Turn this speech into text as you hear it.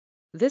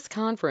This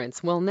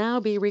conference will now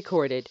be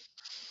recorded.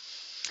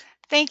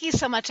 Thank you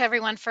so much,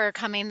 everyone, for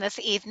coming this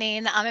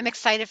evening. I'm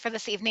excited for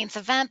this evening's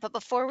event, but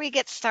before we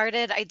get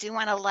started, I do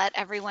want to let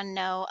everyone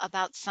know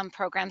about some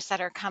programs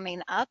that are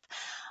coming up.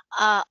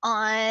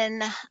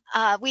 On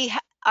we ha-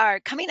 Are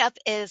coming up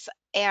is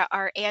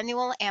our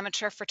annual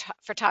amateur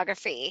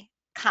photography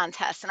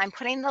contest, and I'm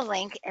putting the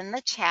link in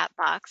the chat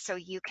box so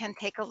you can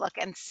take a look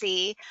and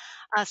see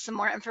some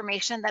more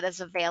information that is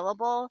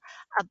available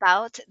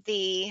about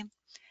the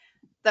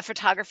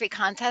photography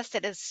contest.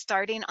 It is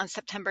starting on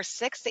September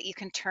 6th that you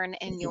can turn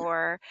in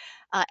your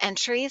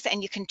entries,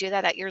 and you can do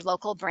that at your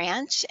local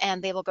branch,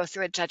 and they will go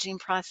through a judging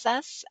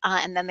process,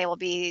 and then they will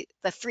be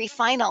the three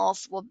final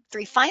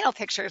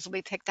pictures will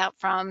be picked out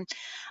from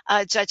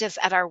judges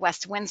at our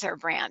West Windsor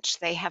branch.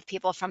 They have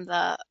people from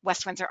the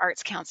West Windsor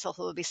Arts Council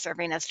who will be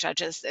serving as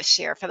judges this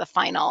year for the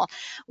final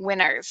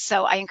winners.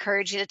 So I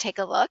encourage you to take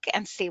a look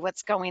and see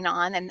what's going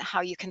on and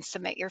how you can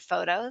submit your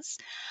photos.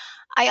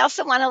 I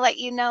also want to let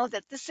you know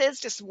that this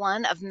is just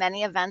one of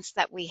many events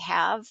that we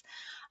have.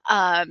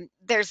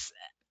 There's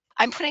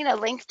I'm putting a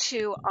link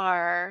to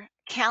our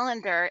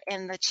calendar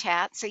in the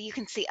chat so you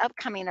can see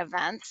upcoming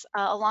events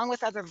along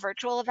with other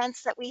virtual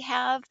events that we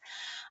have.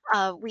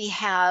 We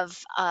have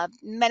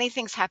many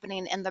things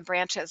happening in the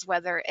branches,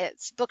 whether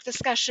it's book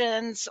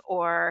discussions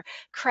or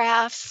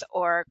crafts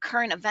or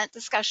current event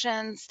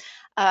discussions.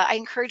 I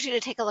encourage you to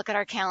take a look at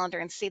our calendar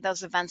and see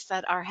those events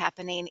that are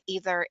happening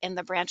either in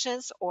the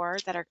branches or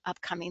that are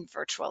upcoming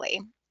virtually.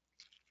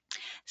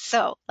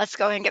 So let's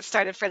go and get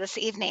started for this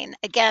evening.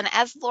 Again,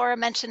 as Laura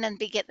mentioned in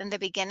the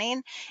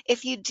beginning,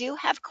 if you do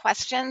have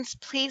questions,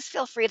 please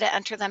feel free to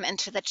enter them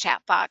into the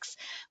chat box,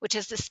 which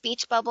is the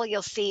speech bubble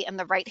you'll see in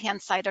the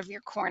right-hand side of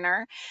your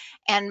corner.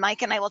 And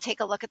Mike and I will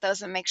take a look at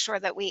those and make sure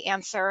that we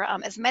answer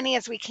as many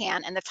as we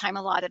can in the time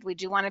allotted. We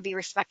do want to be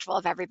respectful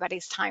of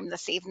everybody's time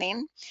this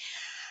evening.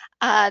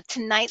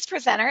 Tonight's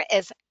presenter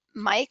is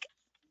Mike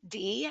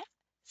D.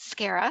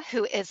 Skara,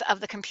 who is of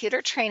the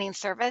Computer Training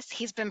Service.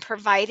 He's been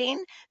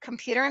providing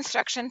computer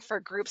instruction for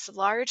groups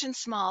large and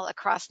small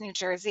across New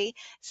Jersey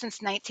since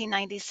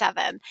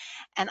 1997.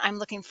 And I'm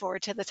looking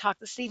forward to the talk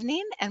this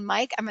evening. And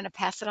Mike, I'm going to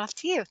pass it off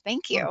to you.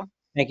 Thank Oh, you.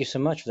 thank you so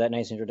much for that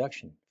nice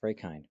introduction. Very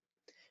kind.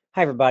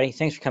 Hi, everybody.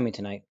 Thanks for coming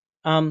tonight.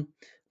 I'm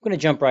going to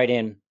jump right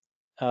in.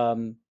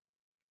 Um,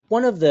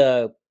 One of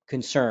the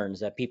concerns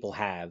that people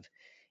have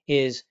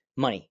is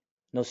money.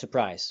 No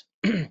surprise.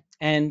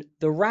 And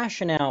the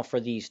rationale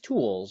for these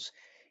tools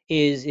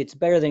is it's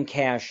better than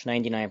cash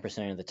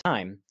 99% of the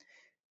time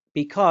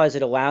because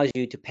it allows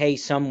you to pay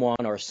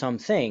someone or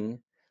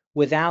something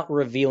without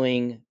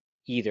revealing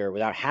either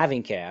without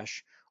having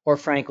cash or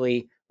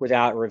frankly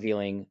without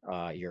revealing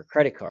your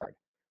credit card.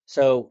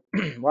 So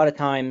a lot of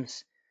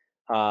times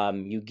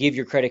you give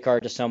your credit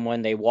card to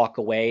someone, they walk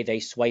away, they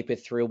swipe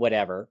it through,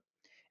 whatever.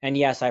 And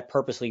yes, I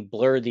purposely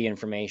blurred the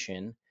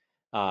information,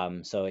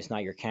 so it's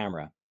not your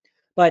camera.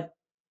 But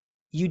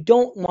you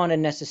don't want to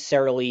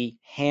necessarily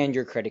hand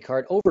your credit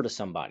card over to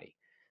somebody.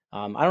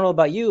 I don't know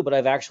about you, but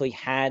I've actually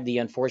had the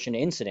unfortunate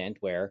incident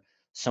where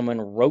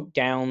someone wrote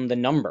down the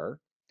number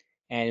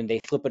and they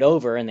flip it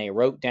over and they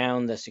wrote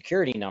down the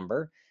security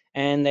number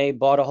and they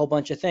bought a whole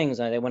bunch of things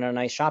and they went on a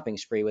nice shopping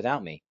spree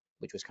without me,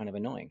 which was kind of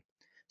annoying.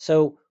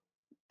 So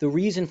the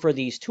reason for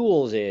these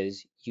tools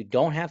is you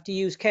don't have to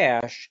use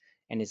cash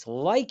and it's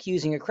like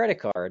using a credit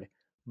card,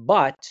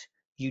 but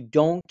you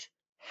don't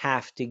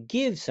have to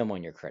give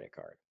someone your credit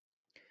card.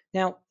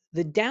 Now,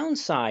 the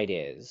downside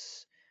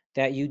is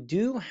that you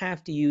do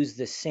have to use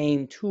the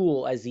same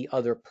tool as the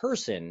other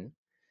person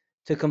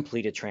to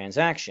complete a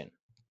transaction.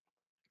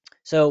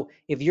 So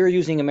if you're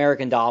using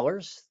American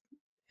dollars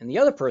and the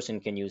other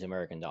person can use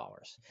American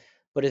dollars,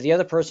 but if the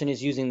other person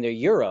is using the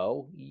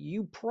euro,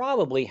 you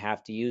probably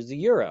have to use the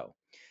euro.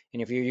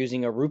 And if you're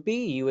using a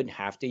rupee, you would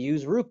have to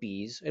use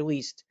rupees, at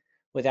least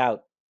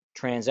without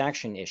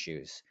transaction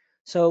issues.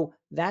 So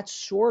that's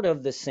sort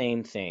of the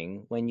same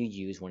thing when you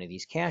use one of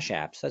these cash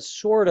apps. That's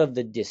sort of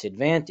the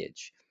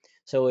disadvantage.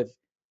 So if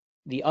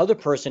the other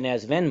person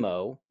has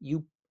Venmo,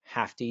 you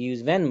have to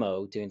use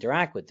Venmo to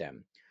interact with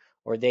them.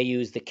 Or they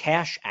use the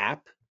Cash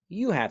app,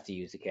 you have to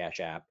use the Cash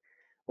app,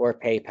 or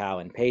PayPal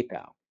and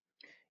PayPal.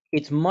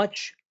 It's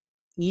much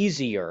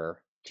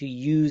easier to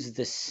use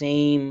the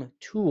same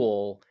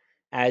tool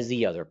as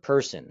the other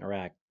person.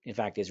 Or in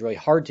fact, it's really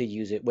hard to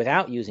use it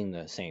without using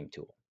the same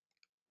tool.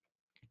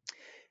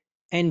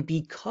 And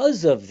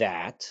because of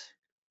that,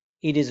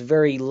 it is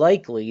very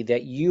likely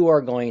that you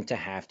are going to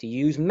have to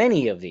use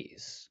many of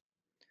these.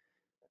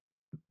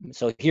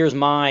 So here's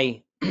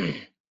my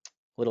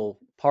little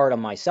part on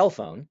my cell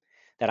phone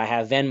that I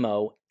have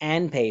Venmo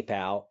and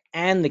PayPal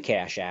and the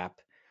Cash App,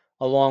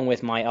 along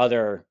with my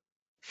other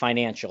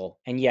financial.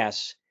 And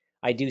yes,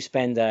 I do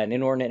spend an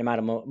inordinate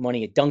amount of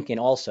money at Dunkin'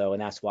 also,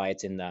 and that's why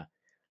it's in the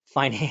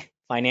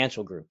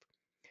financial group.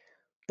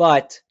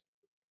 But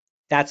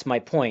that's my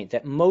point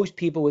that most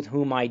people with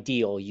whom I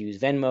deal use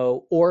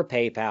Venmo or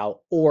PayPal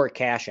or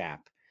Cash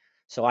App.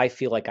 So I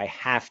feel like I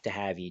have to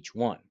have each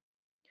one.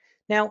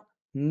 Now,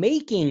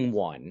 Making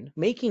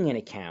an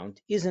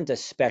account isn't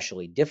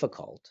especially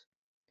difficult.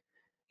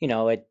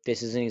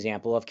 This is an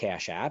example of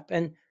Cash App.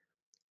 And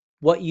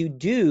what you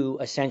do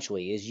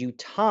essentially is you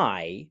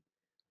tie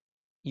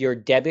your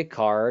debit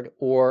card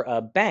or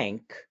a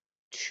bank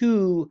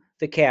to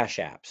the Cash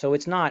App. So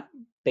it's not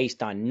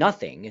based on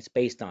nothing, it's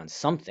based on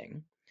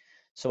something.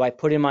 So I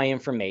put in my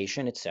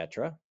information,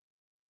 etc.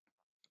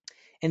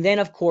 And then,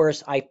 of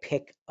course, I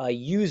pick a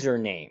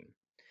username.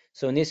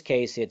 So in this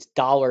case, it's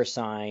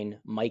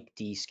 $Mike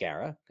D.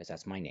 Skara, because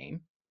that's my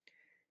name.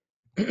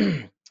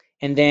 And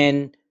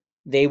then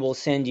they will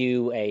send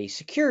you a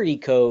security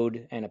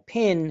code and a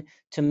PIN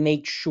to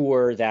make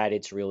sure that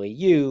it's really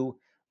you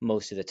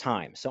most of the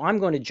time. So I'm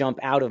going to jump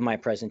out of my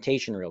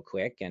presentation real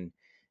quick and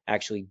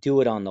actually do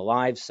it on the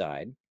live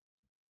side.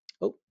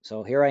 Oh,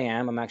 so here I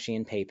am. I'm actually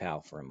in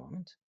PayPal for a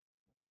moment.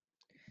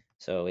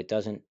 So it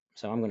doesn't,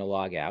 so I'm going to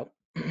log out.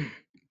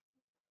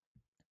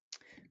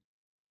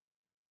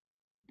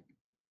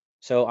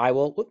 So I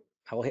will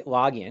hit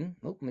log in.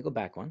 Oh, let me go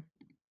back one.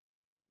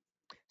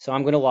 So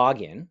I'm going to log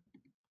in,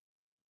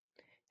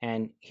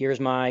 and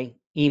here's my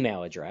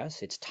email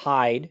address. It's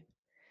tied,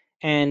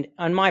 and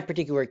on my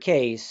particular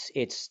case,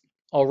 it's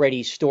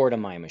already stored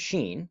on my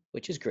machine,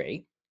 which is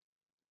great.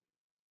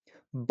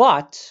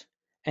 But,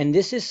 and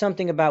this is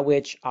something about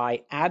which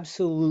I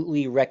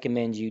absolutely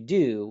recommend you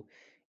do,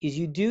 is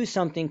you do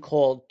something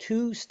called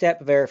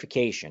two-step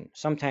verification,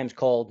 sometimes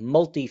called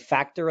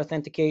multi-factor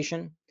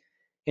authentication.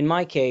 In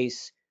my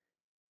case,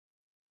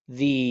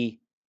 the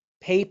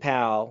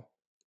PayPal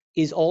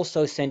is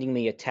also sending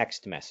me a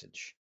text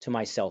message to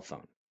my cell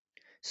phone.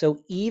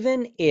 So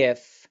even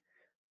if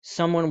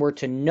someone were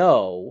to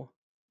know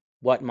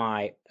what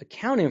my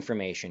account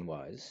information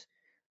was,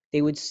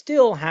 they would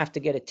still have to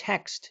get a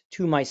text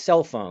to my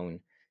cell phone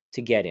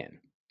to get in.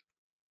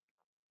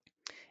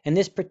 And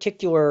this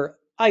particular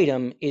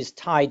item is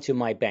tied to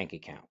my bank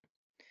account.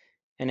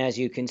 And as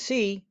you can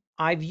see,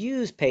 I've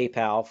used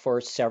PayPal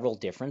for several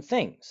different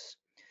things.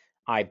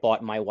 I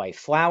bought my wife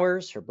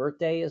flowers. Her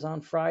birthday is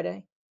on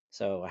Friday,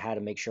 so I had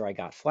to make sure I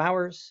got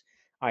flowers.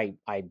 I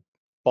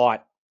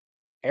bought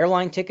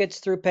airline tickets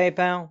through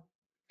PayPal.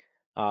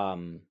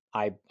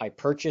 I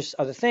purchased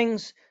other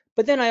things,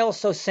 but then I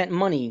also sent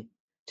money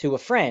to a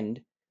friend.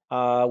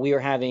 We were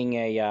having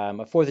a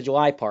 4th of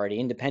July party,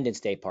 Independence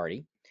Day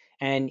party,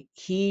 and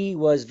he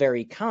was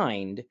very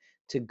kind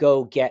to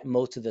go get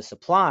most of the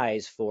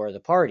supplies for the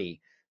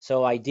party.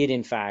 So I did,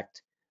 in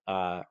fact,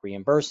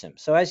 reimburse him.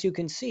 So as you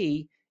can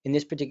see, in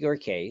this particular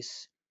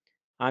case,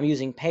 I'm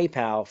using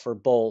PayPal for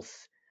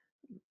both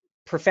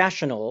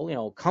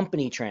professional,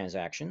 company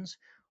transactions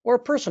or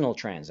personal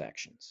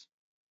transactions.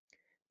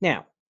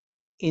 Now,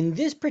 in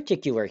this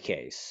particular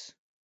case,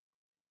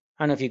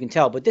 I don't know if you can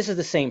tell, but this is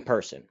the same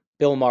person,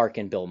 Bill Mark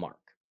and Bill Mark.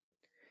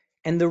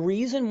 And the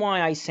reason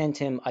why I sent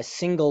him a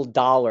single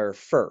dollar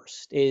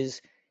first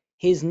is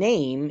his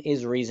name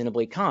is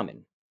reasonably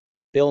common.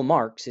 Bill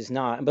Mark is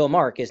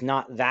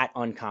not that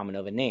uncommon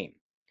of a name.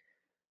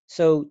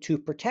 So to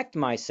protect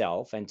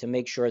myself and to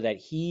make sure that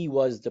he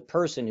was the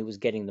person who was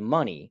getting the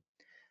money,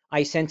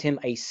 I sent him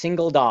a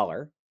single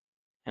dollar,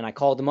 and I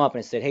called him up and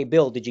I said, "Hey,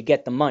 Bill, did you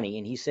get the money?"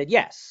 And he said,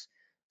 "Yes."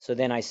 So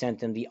then I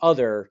sent him the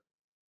other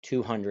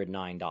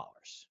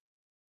 $209.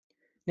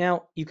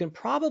 Now, you can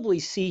probably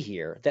see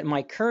here that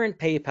my current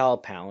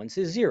PayPal balance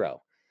is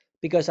zero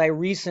because I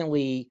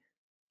recently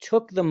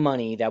took the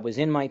money that was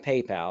in my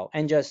PayPal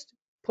and just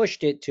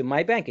pushed it to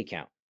my bank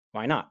account.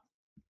 Why not?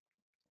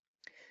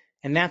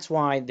 And that's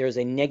why there's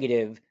a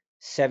negative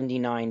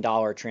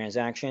 $79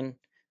 transaction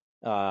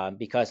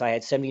because I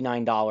had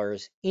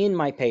 $79 in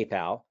my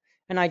PayPal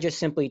and I just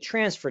simply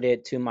transferred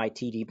it to my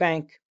TD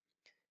Bank,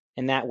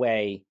 and that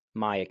way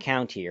my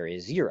account here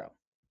is zero.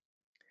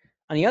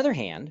 On the other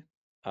hand,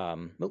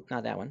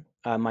 not that one,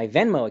 my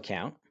Venmo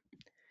account,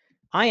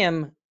 I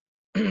am,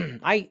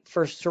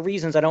 for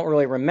reasons I don't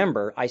really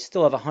remember, I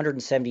still have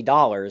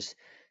 $170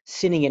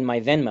 sitting in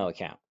my Venmo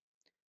account,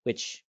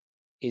 which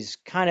is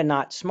kind of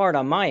not smart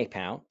on my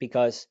account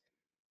because,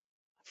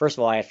 first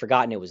of all, I had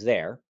forgotten it was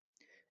there.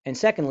 And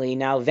secondly,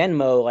 now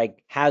Venmo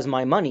has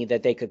my money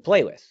that they could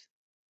play with.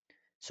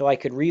 So I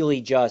could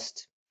really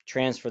just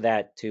transfer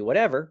that to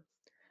whatever.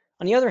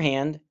 On the other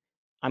hand,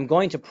 I'm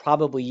going to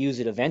probably use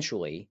it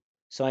eventually,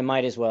 so I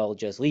might as well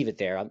just leave it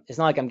there. It's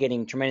not like I'm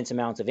getting tremendous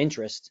amounts of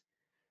interest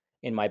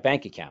in my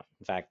bank account.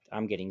 In fact,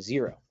 I'm getting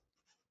zero.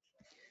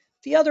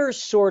 The other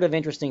sort of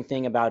interesting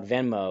thing about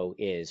Venmo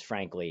is,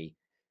 frankly,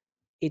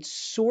 it's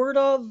sort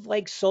of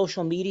like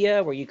social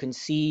media where you can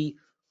see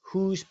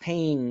who's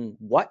paying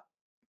what.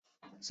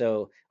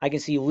 So I can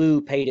see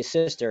Lou paid his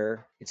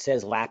sister. It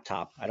says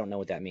laptop. I don't know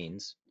what that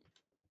means.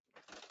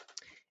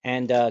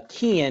 And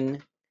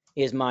Kian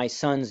is my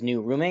son's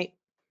new roommate.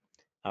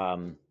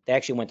 They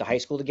actually went to high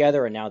school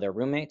together and now they're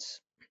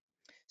roommates.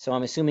 So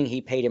I'm assuming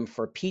he paid him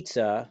for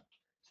pizza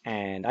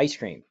and ice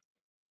cream.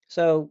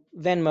 So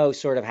Venmo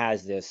sort of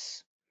has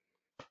this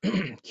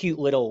cute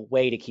little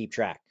way to keep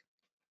track.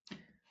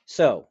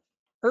 So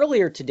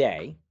earlier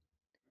today,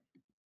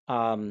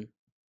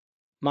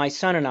 my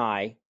son and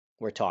I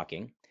were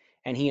talking,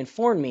 and he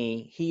informed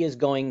me he is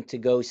going to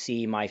go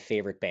see my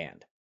favorite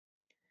band.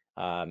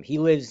 He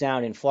lives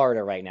down in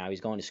Florida right now.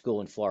 He's going to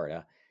school in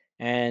Florida,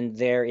 and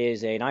there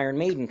is an Iron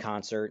Maiden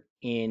concert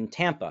in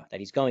Tampa that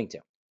he's going to.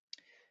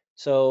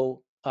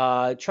 So,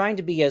 trying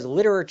to be as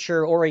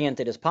literature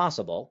oriented as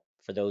possible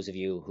for those of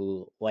you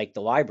who like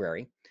the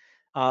library,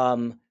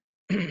 um,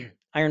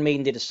 Iron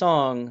Maiden did a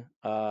song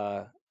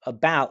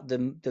about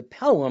the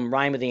poem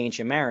 "Rhyme of the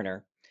Ancient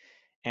Mariner,"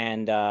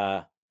 and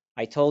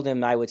I told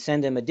him I would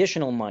send him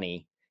additional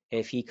money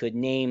if he could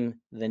name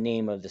the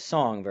name of the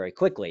song very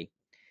quickly.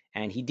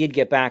 And he did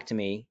get back to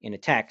me in a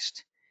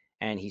text,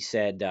 and he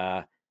said,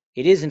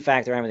 "It is in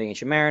fact the Rhyme of the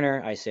Ancient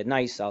Mariner." I said,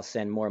 "Nice, I'll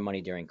send more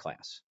money during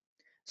class."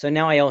 So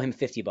now I owe him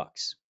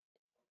 $50.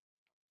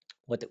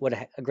 What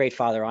a great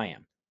father I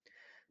am.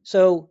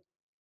 So,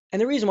 and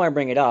the reason why I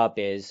bring it up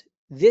is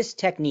this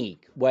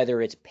technique,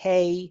 whether it's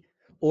pay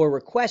or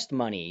request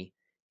money,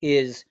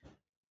 is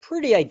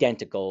pretty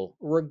identical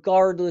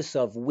regardless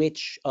of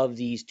which of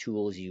these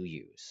tools you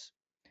use.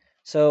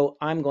 So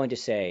I'm going to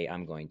say,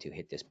 I'm going to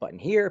hit this button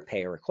here,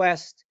 pay a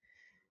request,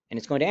 and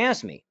it's going to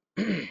ask me,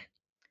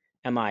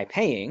 am I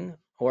paying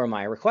or am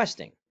I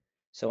requesting?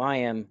 So I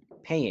am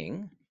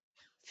paying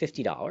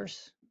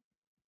 $50.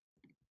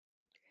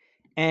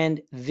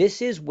 And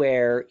this is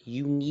where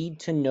you need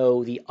to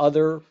know the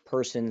other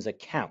person's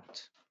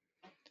account.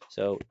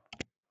 So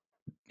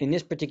in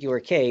this particular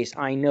case,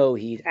 I know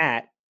he's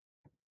at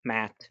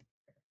Matt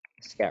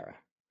Skara.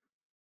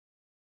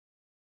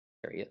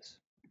 There he is.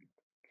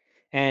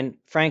 And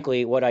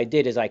frankly, what I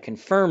did is I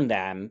confirmed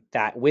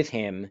that with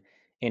him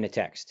in a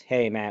text.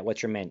 Hey Matt,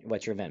 what's your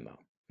Venmo?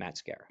 Matt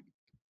Skara.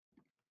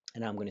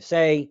 And I'm going to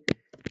say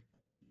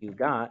you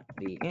got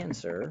the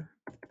answer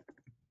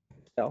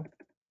so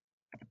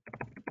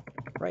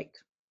right.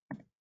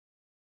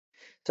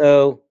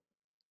 So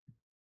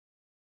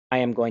I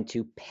am going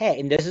to pay,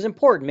 and this is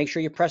important. Make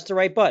sure you press the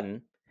right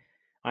button.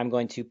 I'm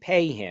going to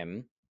pay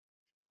him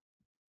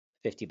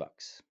 $50.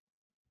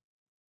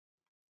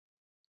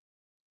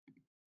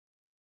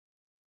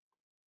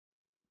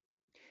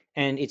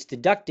 And it's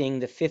deducting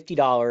the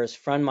 $50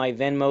 from my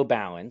Venmo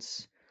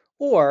balance,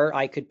 or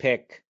I could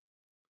pick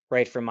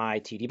right from my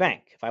TD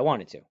Bank if I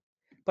wanted to.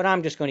 But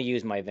I'm just going to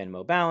use my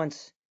Venmo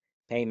balance,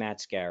 pay Matt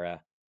Skara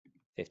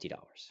 $50.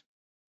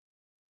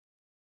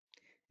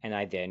 And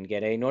I then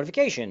get a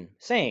notification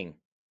saying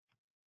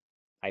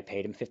I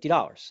paid him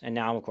 $50. And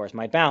now, of course,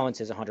 my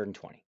balance is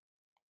 120.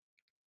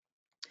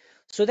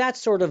 So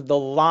that's sort of the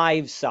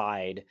live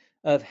side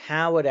of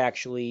how it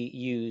actually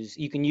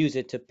you can use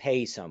it to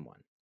pay someone.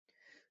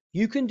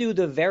 You can do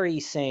the very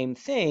same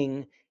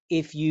thing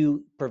if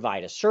you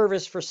provide a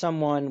service for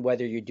someone,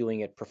 whether you're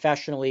doing it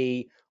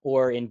professionally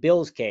or in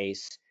Bill's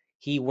case,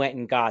 he went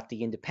and got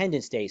the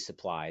Independence Day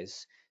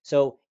supplies.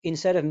 So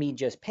instead of me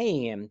just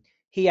paying him,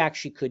 he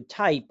actually could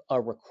type a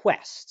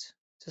request.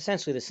 It's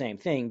essentially the same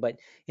thing, but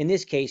in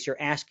this case,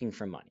 you're asking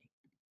for money.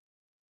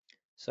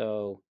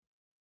 So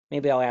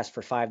maybe I'll ask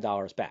for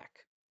 $5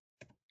 back.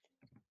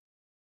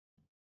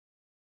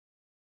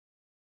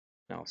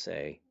 And I'll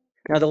say,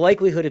 now the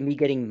likelihood of me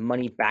getting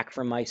money back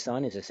from my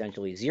son is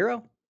essentially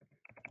zero.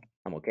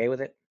 I'm okay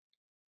with it.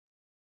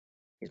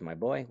 He's my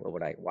boy.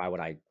 Why would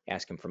I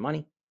ask him for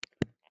money?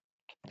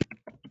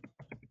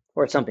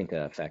 Or something to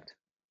that effect.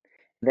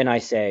 Then I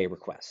say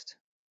request.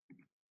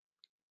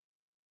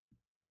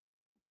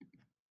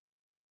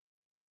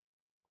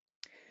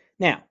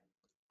 Now,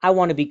 I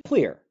want to be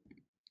clear.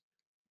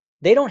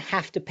 They don't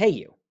have to pay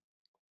you.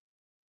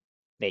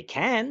 They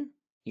can.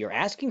 You're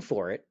asking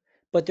for it,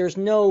 but there's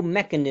no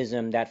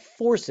mechanism that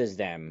forces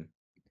them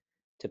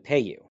to pay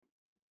you.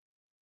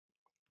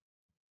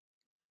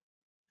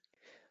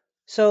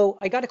 So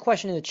I got a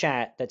question in the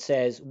chat that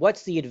says,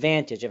 what's the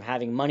advantage of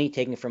having money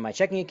taken from my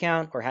checking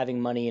account or having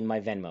money in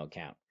my Venmo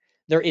account?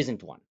 There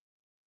isn't one.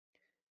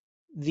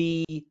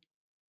 The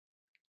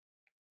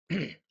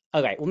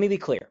Okay, let me be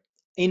clear.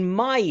 In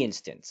my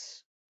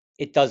instance,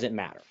 it doesn't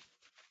matter.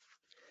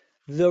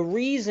 The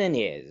reason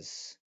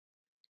is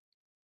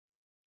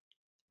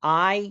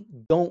I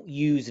don't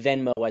use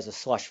Venmo as a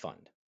slush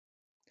fund.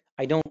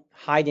 I don't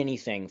hide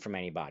anything from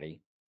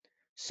anybody.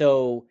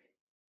 So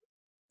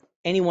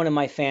anyone in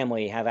my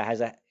family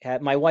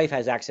my wife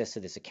has access to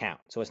this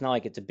account. So it's not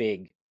like it's a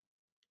big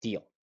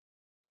deal.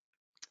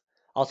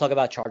 I'll talk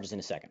about charges in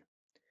a second.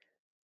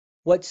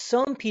 What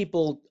some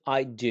people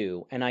I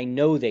do, and I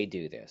know they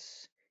do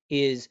this,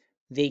 is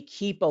they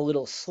keep a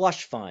little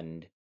slush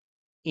fund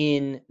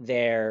in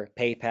their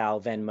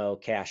PayPal,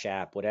 Venmo, Cash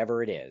App,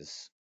 whatever it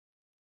is.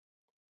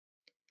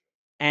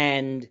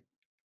 And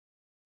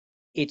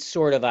it's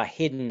sort of a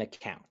hidden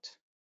account.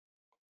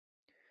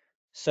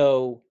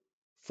 So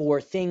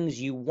for things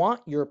you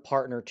want your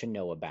partner to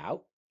know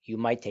about, you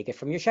might take it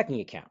from your checking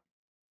account.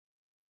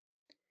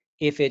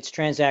 If it's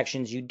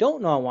transactions you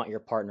don't want your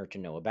partner to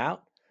know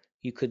about,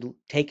 you could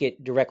take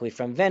it directly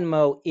from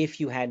Venmo if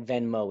you had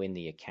Venmo in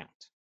the account.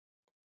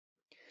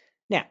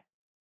 Now,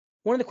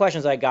 one of the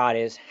questions I got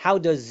is, how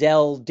does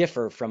Zelle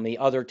differ from the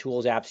other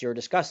tools apps you're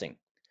discussing?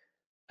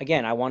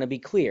 Again, I want to be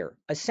clear.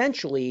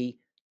 Essentially,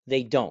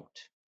 they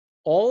don't.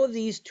 All of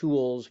these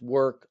tools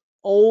work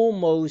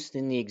almost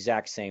in the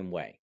exact same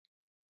way.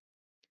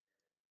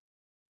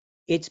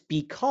 It's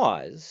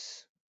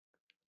because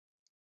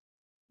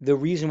the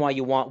reason why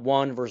you want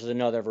one versus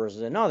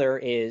another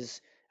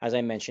is, as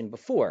I mentioned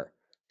before,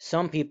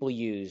 some people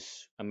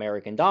use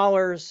American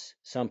dollars,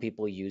 some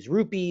people use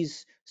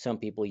rupees, some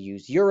people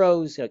use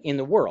euros in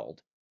the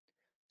world.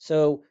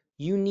 So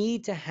you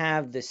need to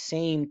have the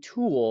same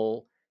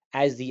tool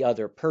as the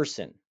other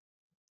person.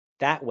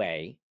 That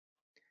way,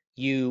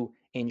 you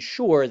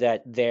ensure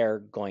that they're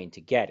going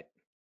to get it.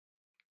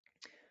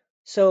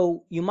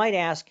 So you might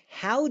ask,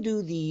 how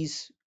do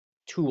these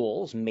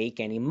tools make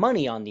any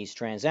money on these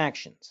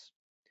transactions?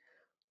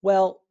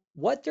 Well,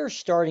 what they're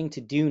starting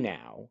to do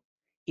now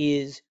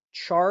is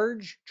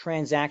charge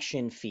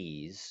transaction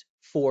fees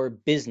for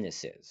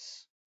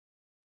businesses.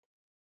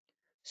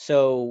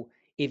 So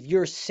if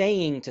you're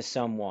saying to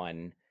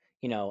someone,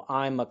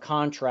 I'm a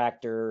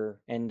contractor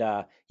and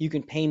you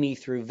can pay me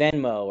through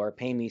Venmo or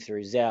pay me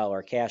through Zelle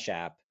or Cash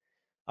App,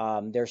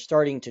 they're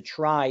starting to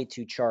try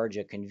to charge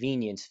a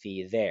convenience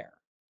fee there.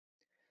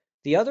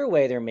 The other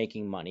way they're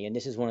making money, and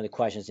this is one of the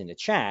questions in the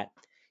chat,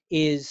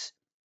 is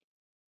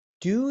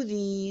do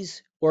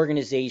these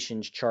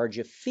organizations charge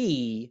a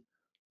fee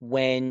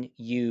when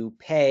you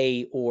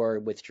pay or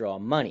withdraw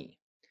money?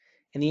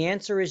 And the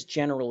answer is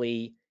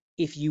generally,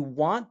 if you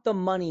want the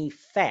money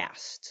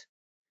fast,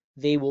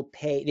 they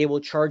will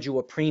charge you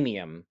a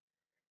premium.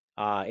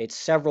 It's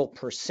several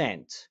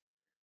percent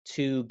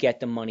to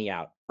get the money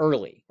out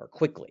early or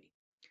quickly.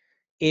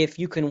 If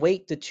you can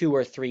wait the 2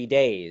 or 3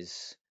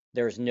 days,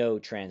 there's no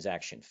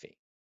transaction fee.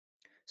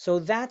 So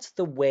that's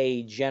the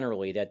way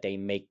generally that they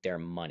make their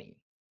money.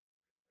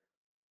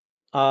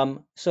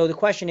 So the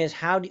question is,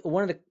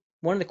 one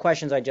of the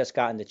questions I just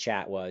got in the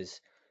chat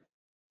was,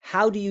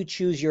 how do you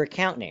choose your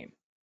account name?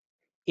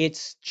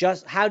 It's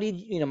just how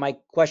did my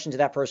question to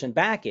that person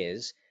back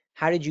is,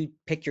 how did you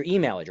pick your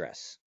email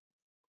address?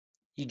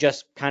 You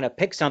just kind of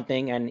pick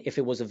something, and if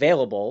it was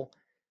available,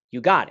 you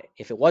got it.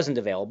 If it wasn't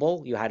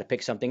available, you had to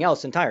pick something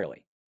else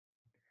entirely.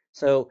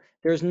 So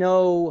there's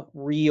no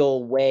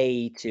real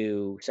way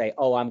to say,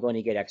 oh, I'm going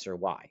to get X or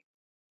Y.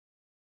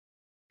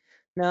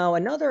 Now,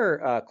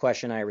 another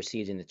question I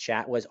received in the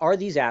chat was, are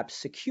these apps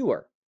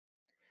secure?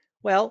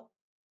 Well,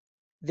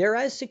 they're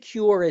as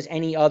secure as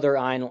any other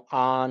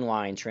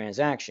online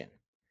transaction.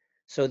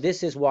 So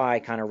this is why I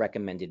kind of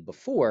recommended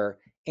before,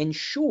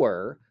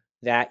 ensure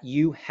that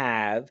you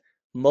have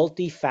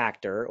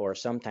multi-factor, or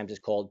sometimes it's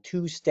called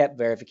two-step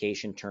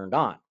verification, turned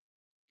on.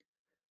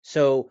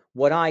 So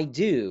what I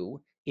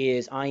do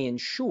is I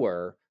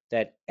ensure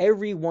that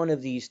every one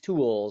of these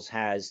tools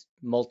has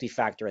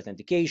multi-factor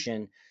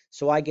authentication,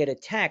 so I get a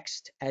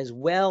text as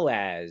well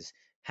as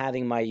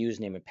having my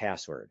username and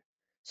password.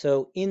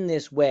 So in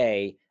this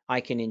way,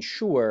 I can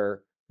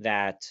ensure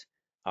that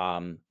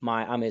I'm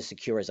as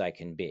secure as I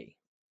can be.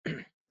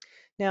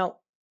 Now,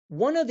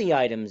 one of the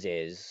items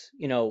is,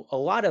 a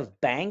lot of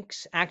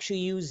banks actually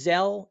use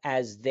Zelle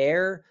as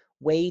their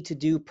way to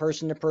do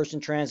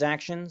person-to-person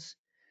transactions.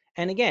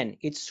 And again,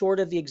 it's sort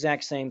of the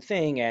exact same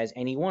thing as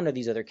any one of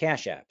these other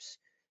cash apps.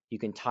 You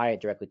can tie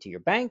it directly to your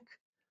bank,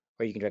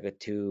 or you can direct it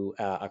to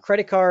a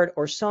credit card,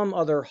 or some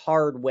other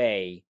hard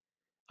way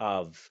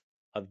of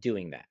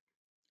doing that.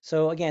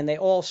 So again, they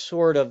all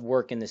sort of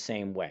work in the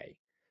same way.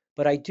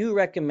 But I do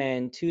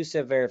recommend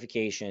two-step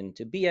verification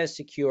to be as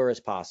secure as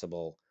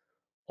possible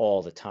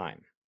all the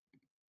time.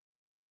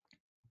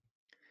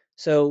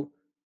 So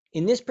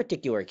in this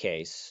particular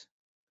case,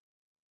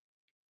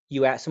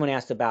 someone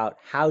asked about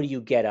how do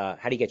you get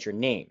your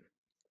name?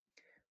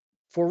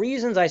 For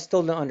reasons I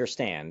still don't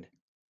understand,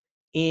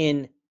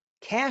 in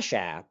Cash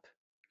App,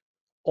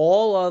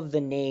 all of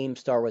the names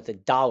start with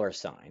a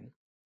 $sign.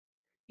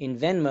 In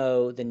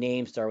Venmo, the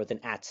names start with an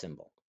 @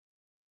 symbol.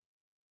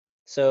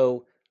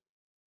 So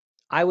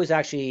I was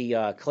actually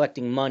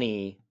collecting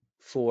money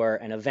for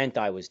an event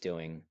I was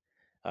doing.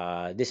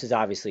 This is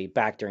obviously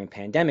back during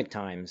pandemic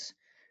times.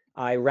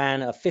 I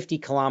ran a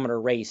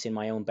 50-kilometer race in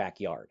my own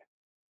backyard.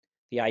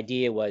 The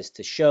idea was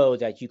to show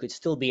that you could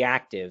still be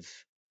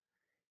active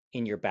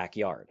in your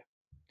backyard.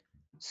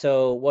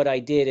 So what I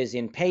did is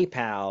in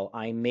PayPal,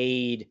 I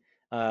made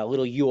a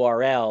little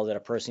URL that a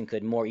person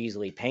could more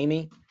easily pay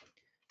me.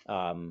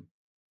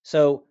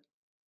 So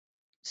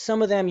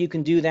some of them you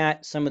can do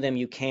that, some of them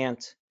you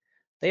can't.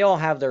 They all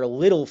have their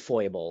little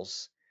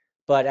foibles.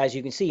 But as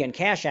you can see in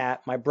Cash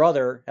App,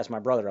 that's my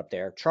brother up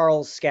there,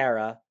 Charles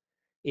Skara,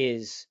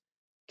 is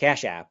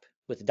Cash App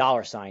with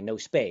a $sign, no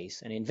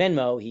space. And in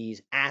Venmo,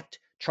 he's at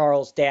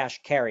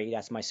Charles-Carey,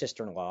 that's my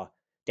sister-in-law,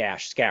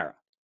 -Skara.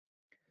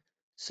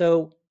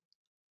 So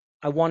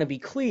I want to be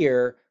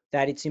clear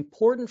that it's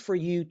important for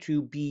you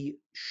to be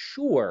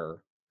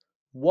sure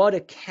what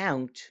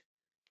account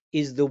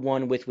is the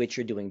one with which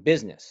you're doing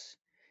business.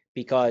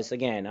 Because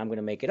again, I'm going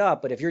to make it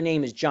up, but if your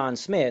name is John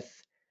Smith,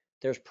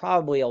 there's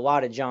probably a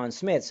lot of John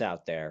Smiths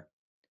out there.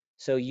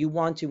 So you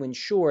want to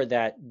ensure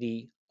that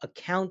the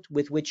account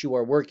with which you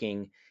are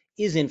working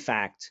is in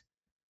fact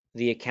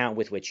the account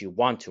with which you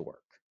want to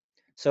work.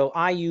 So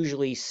I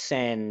usually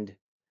send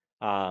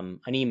an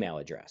email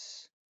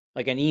address,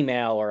 like an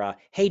email or a,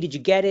 hey, did you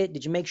get it?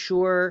 Did you make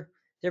sure?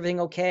 Is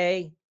everything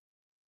okay?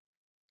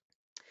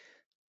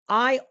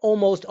 I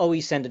almost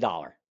always send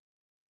 $1.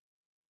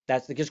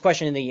 That's the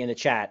question in the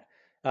chat.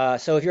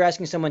 So if you're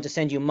asking someone to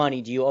send you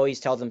money, do you always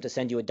tell them to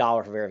send you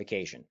 $1 for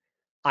verification?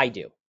 I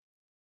do.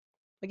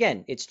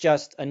 Again, it's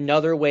just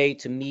another way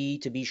to me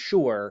to be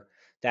sure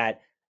that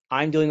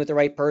I'm dealing with the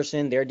right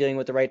person, they're dealing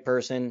with the right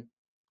person,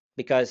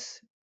 because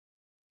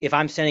if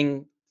I'm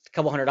sending a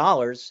couple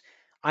 $100,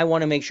 I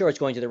want to make sure it's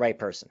going to the right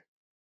person.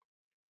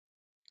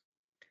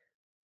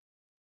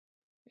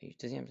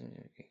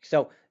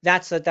 So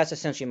that's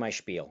essentially my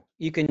spiel.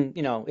 You can,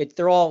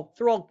 they're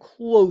all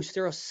close,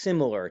 they're all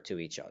similar to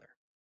each other.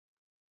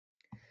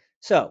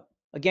 So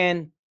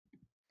again,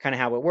 kind of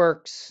how it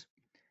works.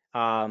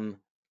 Um,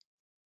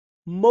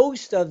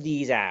 most of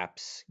these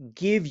apps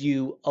give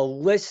you a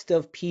list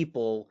of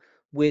people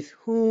with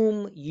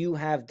whom you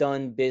have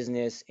done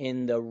business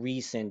in the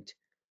recent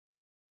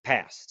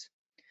past.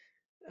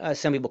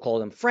 Some people call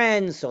them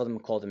friends, some of them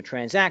call them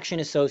transaction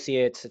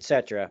associates,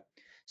 etc.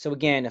 So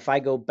again, if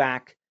I go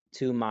back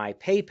to my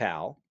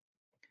PayPal,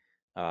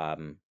 let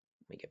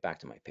me get back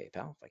to my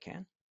PayPal if I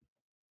can.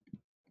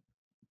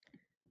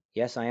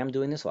 Yes, I am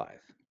doing this live.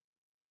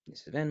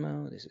 This is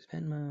Venmo. This is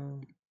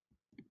Venmo.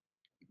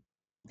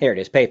 Here it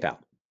is, PayPal.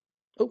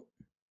 Oh,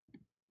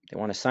 they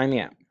want to sign me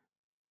out.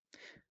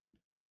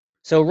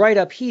 So right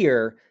up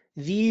here,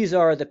 these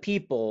are the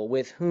people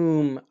with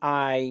whom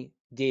I've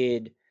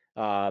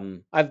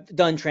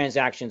done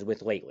transactions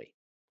with lately.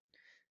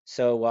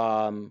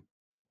 So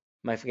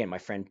my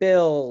friend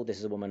Bill, this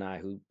is a woman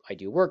who I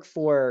do work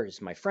for. This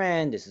is my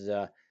friend. This is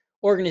a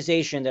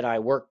organization that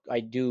I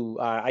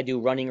do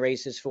running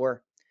races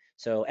for.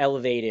 So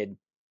Elevated,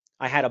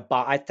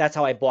 that's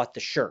how I bought the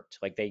shirt.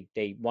 Like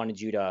they wanted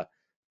you to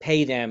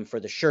pay them for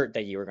the shirt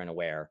that you were going to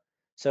wear.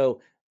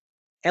 So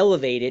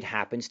Elevated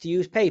happens to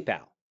use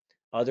PayPal.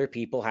 Other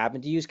people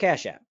happen to use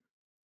Cash App.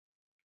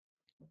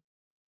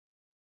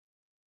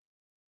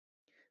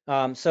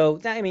 So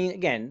that, I mean,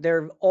 again,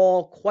 they're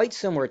all quite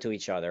similar to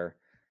each other.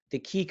 The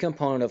key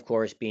component, of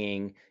course,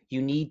 being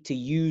you need to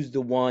use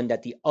the one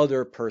that the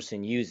other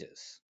person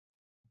uses.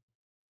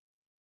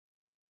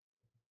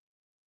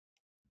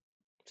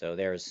 So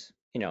there's,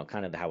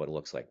 kind of how it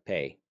looks like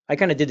pay. I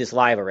kind of did this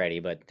live already,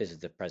 but this is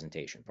the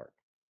presentation part.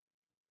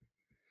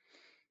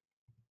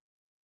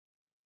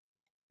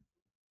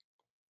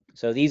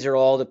 So these are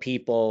all the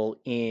people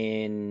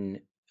in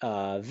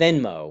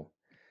Venmo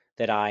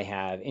that I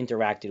have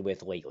interacted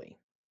with lately.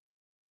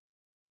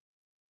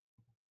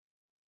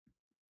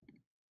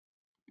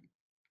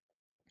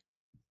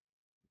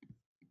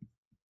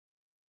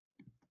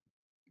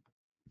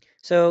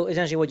 So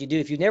essentially what you do,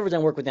 if you've never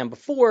done work with them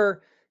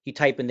before, you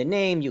type in the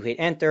name, you hit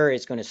enter,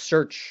 it's going to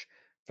search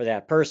for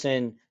that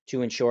person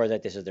to ensure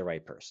that this is the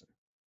right person.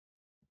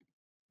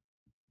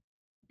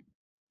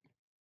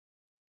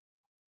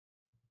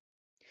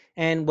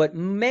 And what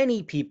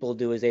many people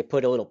do is they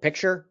put a little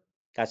picture.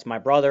 That's my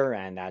brother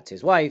and that's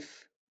his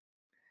wife.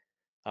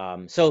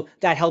 So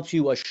that helps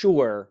you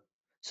assure.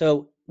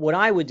 So what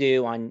I would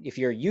do if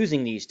you're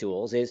using these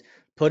tools is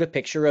put a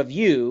picture of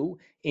you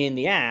in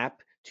the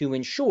app to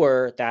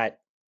ensure that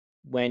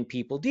when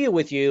people deal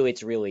with you,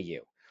 it's really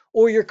you,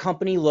 or your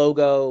company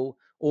logo,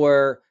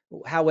 or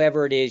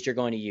however it is you're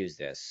going to use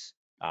this.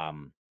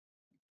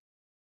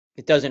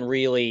 It doesn't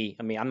really,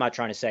 I mean, I'm not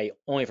trying to say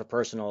only for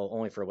personal,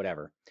 only for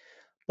whatever.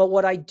 But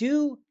what I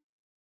do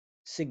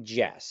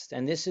suggest,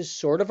 and this is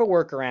sort of a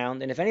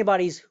workaround, and if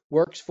anybody's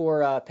works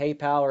for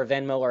PayPal or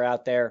Venmo or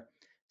out there,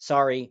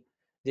 sorry,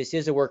 this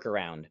is a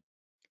workaround.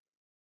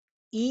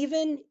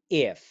 Even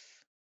if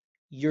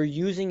you're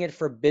using it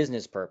for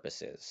business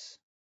purposes,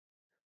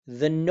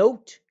 the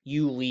note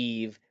you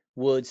leave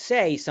would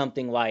say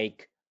something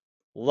like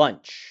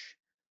lunch,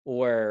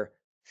 or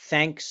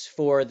thanks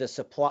for the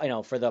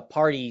supply, for the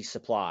party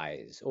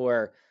supplies,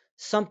 or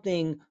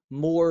something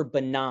more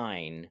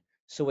benign,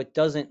 so it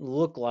doesn't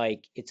look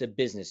like it's a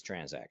business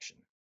transaction.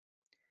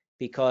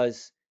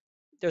 Because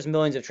there's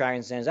millions of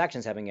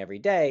transactions happening every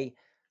day,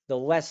 the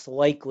less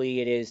likely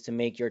it is to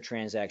make your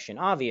transaction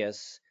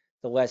obvious,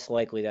 the less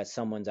likely that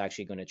someone's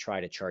actually going to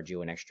try to charge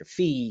you an extra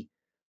fee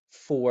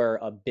for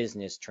a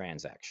business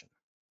transaction.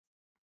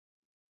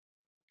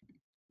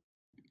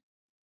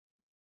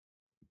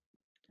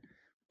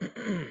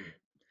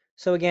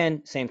 So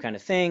again, same kind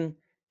of thing,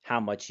 how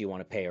much you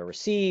want to pay or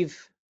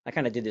receive. I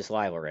kind of did this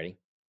live already.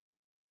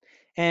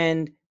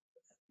 And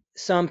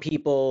some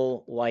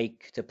people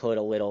like to put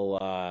a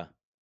little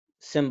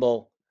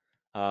symbol.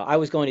 I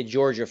was going to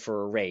Georgia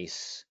for a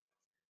race,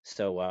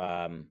 so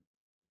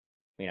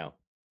you know,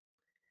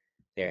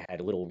 they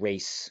had little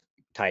race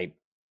type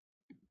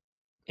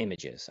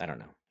images. I don't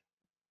know.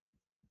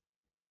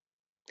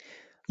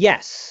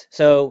 Yes,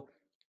 so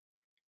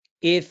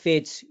if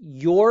it's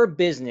your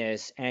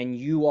business and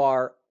you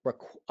are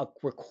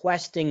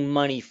requesting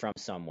money from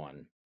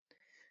someone,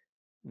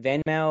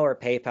 Venmo or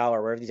PayPal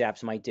or whatever these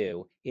apps might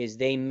do is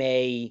they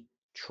may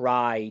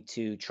try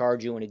to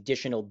charge you an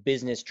additional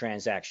business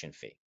transaction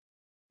fee.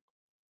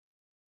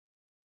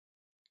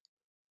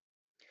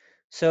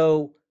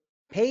 So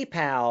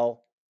PayPal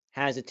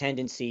has a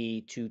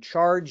tendency to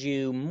charge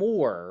you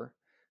more,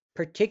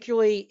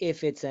 particularly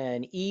if it's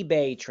an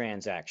eBay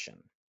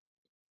transaction.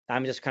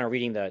 I'm just kind of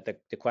reading the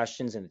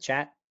questions in the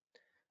chat.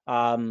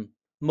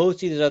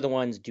 Most of these other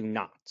ones do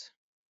not.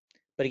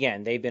 But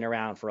again, they've been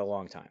around for a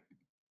long time.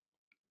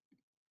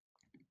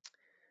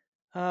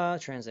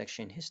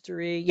 Transaction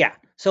history. Yeah.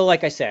 So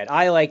like I said,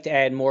 I like to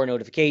add more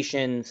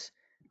notifications.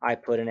 I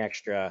put an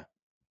extra,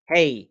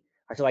 hey,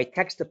 so I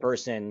text the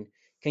person,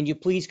 can you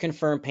please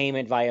confirm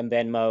payment via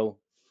Venmo?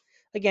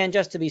 Again,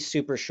 just to be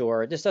super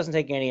sure. This doesn't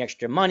take any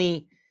extra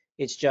money.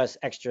 It's just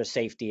extra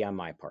safety on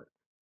my part.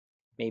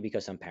 Maybe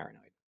because I'm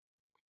paranoid.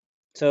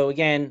 So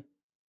again,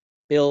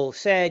 Bill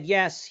said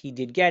yes, he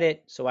did get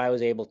it. So I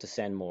was able to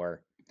send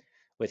more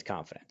with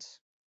confidence.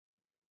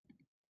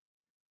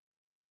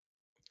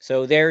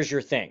 So there's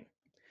your thing.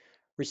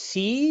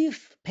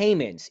 Receive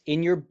payments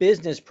in your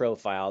business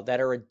profile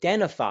that are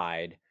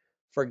identified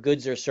for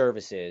goods or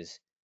services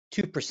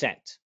 2%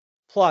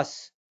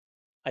 plus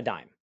a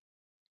dime.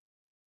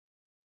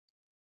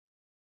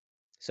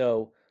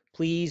 So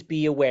please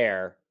be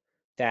aware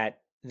that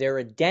they're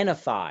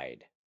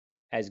identified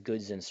as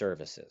goods and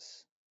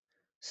services.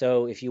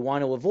 So if you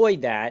want to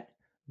avoid that,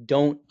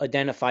 don't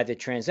identify the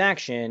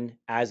transaction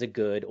as a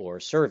good or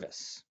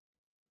service.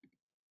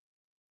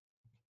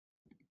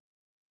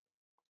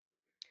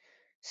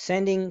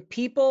 Sending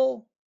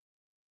people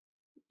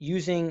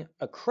using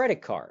a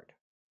credit card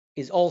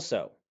is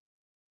also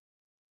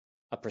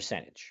a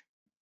percentage.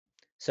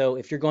 So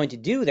if you're going to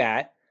do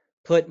that,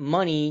 put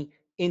money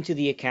into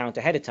the account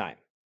ahead of time.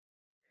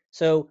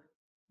 So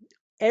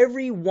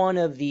every one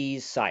of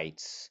these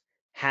sites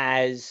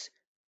has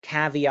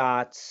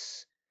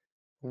caveats,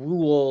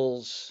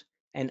 rules,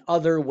 and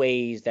other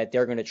ways that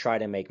they're going to try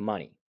to make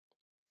money.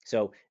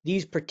 So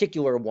these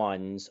particular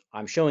ones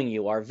I'm showing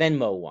you are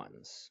Venmo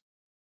ones.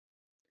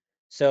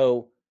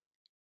 So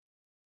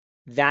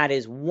that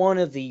is one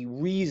of the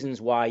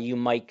reasons why you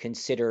might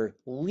consider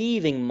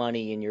leaving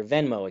money in your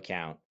Venmo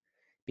account,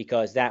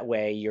 because that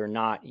way you're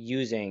not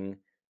using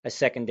a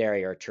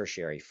secondary or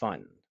tertiary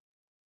fund.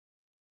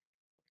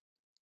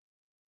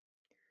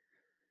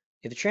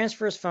 If the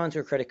transfers fund to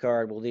a credit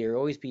card, will there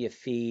always be a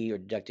fee or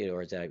deducted,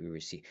 or is that you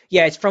receive?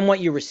 Yeah, it's from what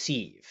you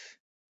receive.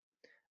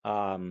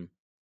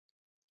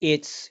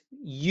 It's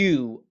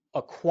you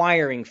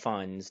acquiring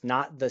funds,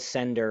 not the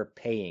sender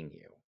paying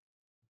you.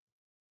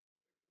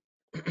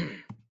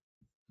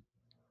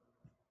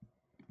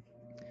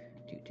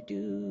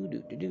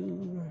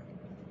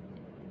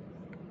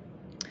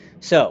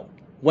 So,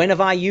 when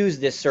have I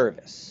used this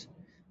service?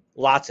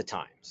 Lots of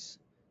times.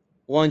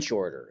 Lunch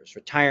orders,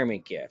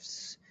 retirement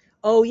gifts.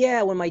 Oh,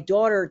 yeah, when my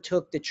daughter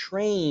took the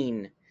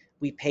train,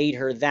 we paid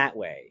her that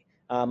way.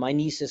 My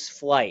niece's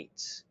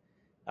flight.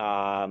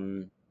 Oh,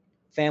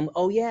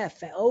 yeah.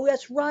 Oh,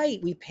 that's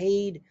right.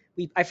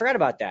 I forgot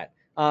about that.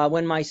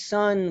 When my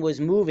son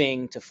was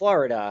moving to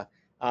Florida,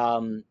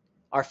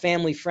 our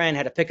family friend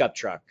had a pickup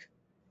truck,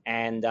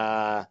 and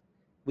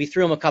we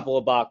threw him a couple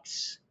of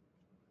bucks,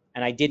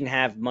 and I didn't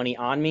have money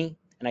on me,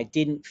 and I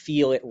didn't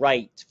feel it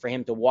right for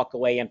him to walk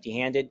away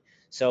empty-handed.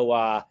 So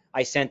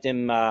I sent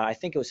him, I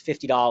think it was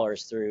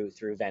 $50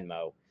 through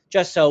Venmo,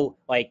 just so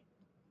like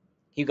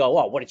he'd go,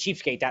 "Oh, what a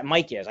cheapskate that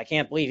Mike is! I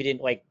can't believe he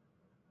didn't like."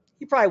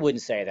 He probably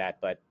wouldn't say that,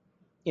 but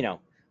you know,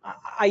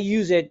 I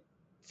use it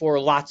for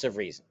lots of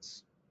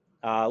reasons.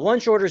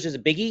 Lunch orders is a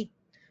biggie,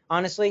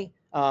 honestly.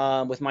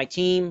 With my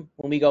team,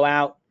 when we go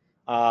out,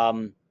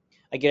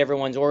 I get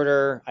everyone's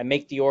order, I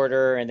make the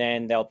order, and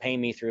then they'll pay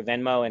me through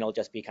Venmo, and it'll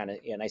just be kind of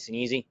nice and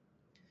easy.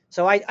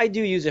 So I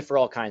do use it for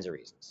all kinds of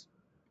reasons.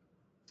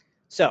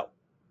 So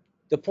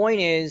the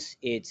point is,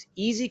 it's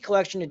easy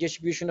collection and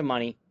distribution of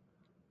money.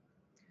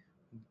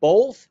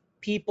 Both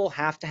people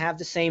have to have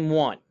the same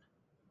one,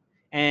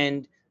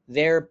 and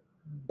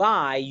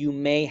thereby you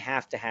may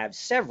have to have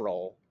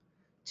several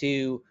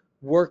to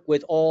work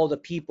with all the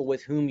people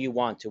with whom you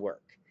want to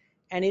work.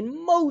 And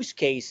in most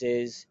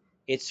cases,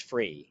 it's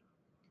free.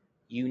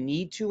 You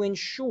need to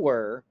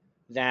ensure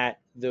that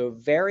the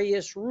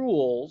various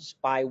rules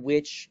by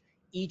which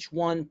each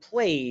one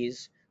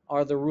plays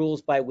are the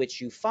rules by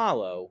which you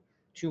follow,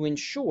 to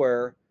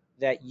ensure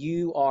that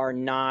you are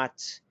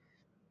not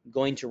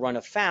going to run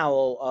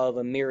afoul of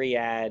a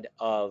myriad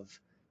of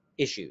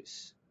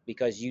issues,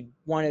 because you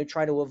want to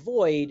try to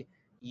avoid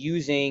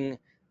using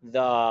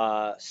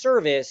the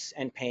service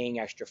and paying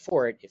extra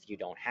for it if you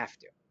don't have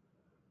to.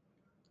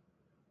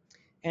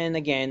 And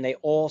again, they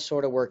all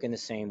sort of work in the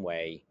same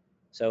way,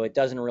 so it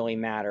doesn't really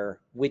matter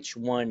which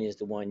one is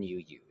the one you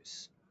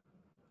use.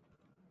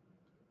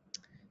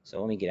 So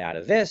let me get out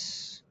of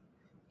this,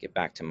 get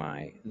back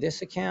to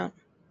this account.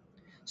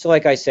 So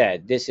like I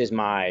said, this is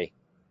my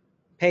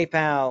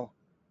PayPal,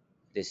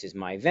 this is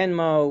my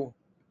Venmo,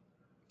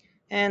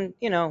 and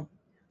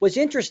what's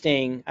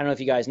interesting, I don't know if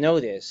you guys know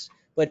this,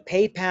 but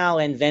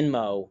PayPal and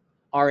Venmo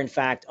are in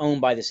fact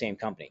owned by the same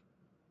company.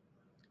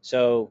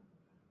 So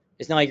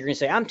It's not like you're going to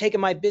say, I'm taking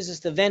my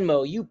business to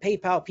Venmo. You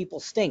PayPal people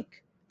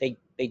stink. They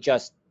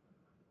just,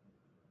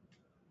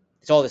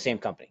 it's all the same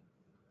company.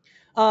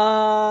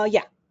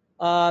 Yeah.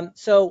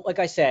 So like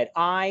I said,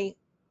 I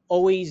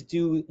always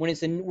do when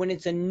it's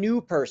a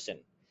new person,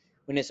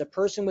 when it's a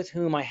person with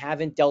whom I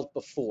haven't dealt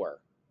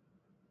before,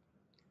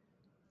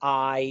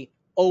 I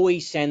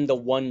always send the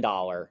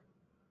 $1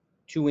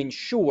 to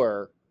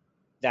ensure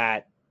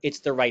that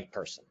it's the right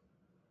person.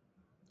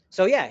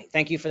 So yeah,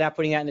 thank you for that,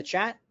 putting that in the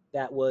chat.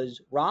 That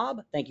was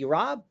Rob. Thank you,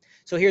 Rob.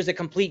 So here's a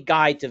complete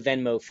guide to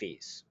Venmo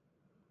fees.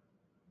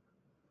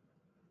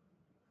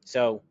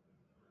 So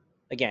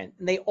again,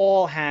 they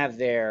all have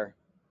their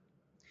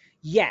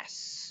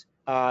yes.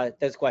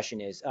 The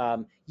question is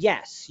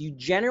yes, you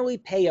generally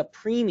pay a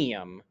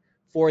premium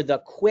for the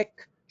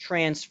quick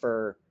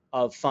transfer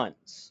of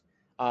funds.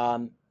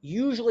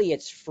 Usually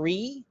it's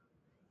free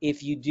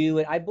if you do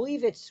it. I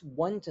believe it's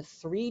 1 to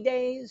 3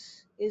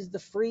 days is the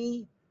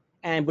free,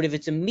 but if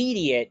it's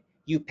immediate,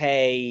 you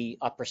pay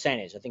a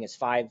percentage. I think it's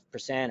 5%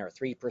 or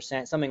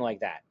 3%, something like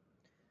that.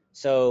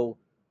 So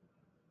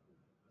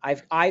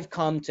I've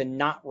come to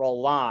not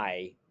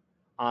rely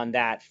on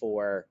that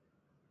for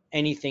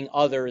anything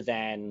other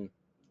than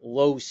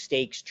low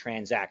stakes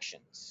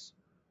transactions.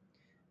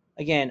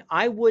 Again,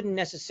 I wouldn't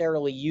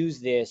necessarily use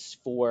this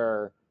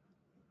for,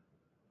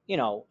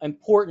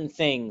 important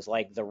things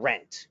like the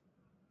rent.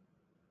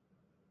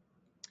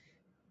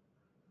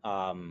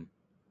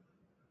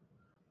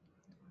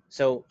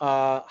 So,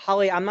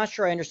 Holly, I'm not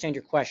sure I understand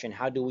your question.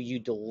 How do you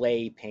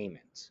delay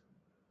payments?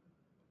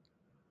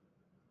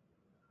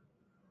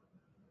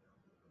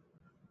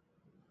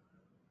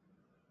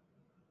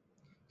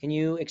 Can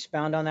you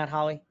expound on that,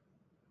 Holly?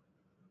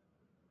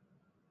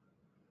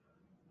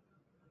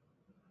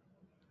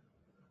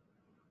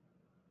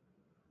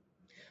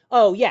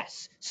 Oh,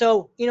 yes.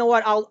 So, you know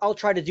what? I'll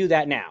try to do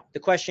that now.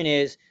 The question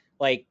is,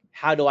 like,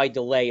 how do I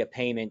delay a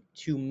payment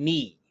to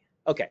me?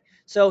 Okay.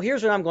 So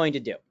here's what I'm going to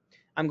do.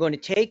 I'm going to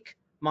take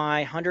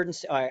my 100 and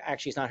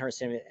actually it's not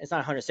 170. It's not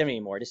 170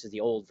 anymore. This is the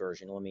old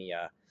version. Let me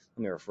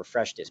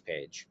refresh this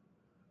page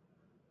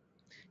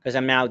because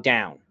I'm now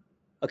down.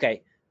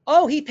 Okay.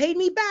 Oh, he paid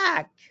me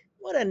back.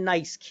 What a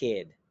nice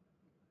kid.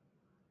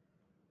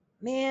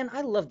 Man,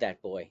 I love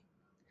that boy.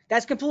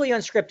 That's completely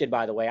unscripted,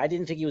 by the way. I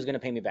didn't think he was going to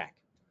pay me back.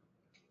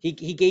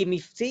 He gave me,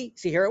 see,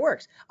 here it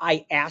works.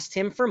 I asked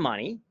him for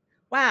money.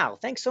 Wow,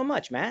 thanks so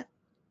much, Matt.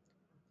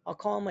 I'll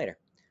call him later.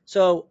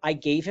 So I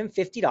gave him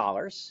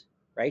 $50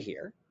 right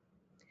here.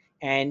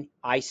 And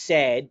I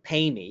said,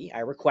 pay me. I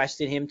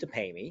requested him to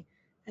pay me.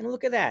 And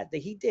look at that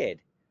he did.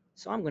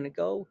 So I'm going to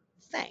go,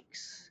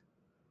 thanks.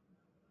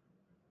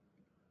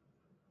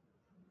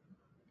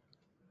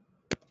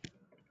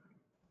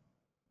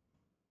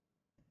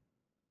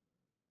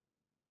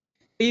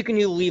 You can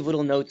leave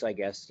little notes, I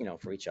guess,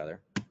 for each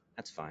other.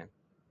 That's fine.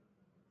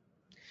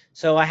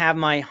 So I have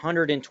my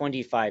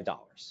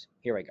 $125.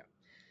 Here I go.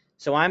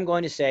 So I'm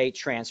going to say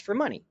transfer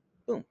money.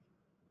 Boom.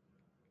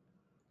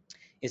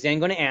 Is then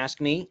going to ask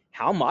me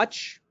how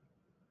much.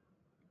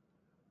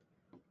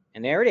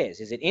 And there it is.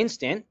 Is it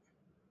instant?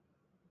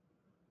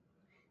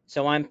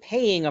 So I'm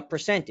paying a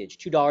percentage,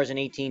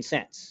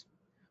 $2.18,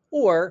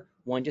 or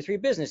 1 to 3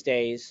 business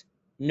days,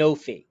 no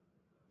fee.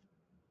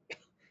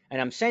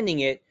 And I'm sending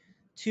it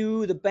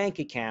to the bank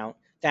account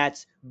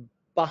that's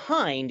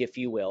behind, if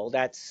you will.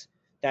 That's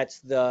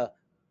the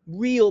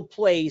real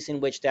place in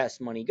which that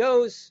money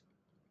goes.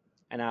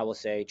 And I will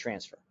say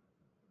transfer.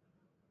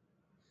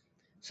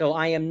 So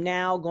I am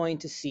now going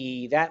to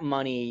see that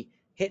money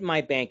hit my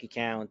bank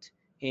account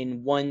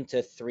in 1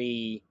 to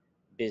 3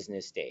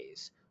 business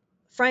days.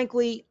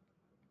 Frankly,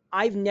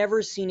 I've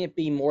never seen it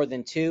be more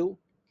than 2.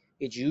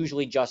 It's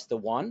usually just the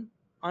 1,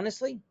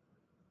 honestly.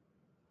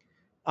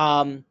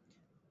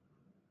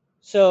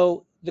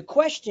 So the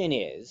question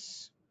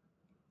is,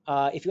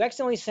 if you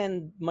accidentally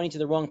send money to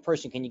the wrong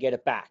person, can you get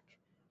it back?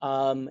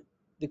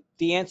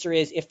 The answer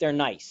is if they're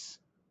nice.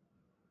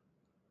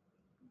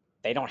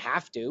 They don't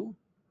have to.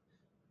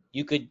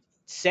 You could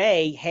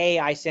say, hey,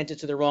 I sent it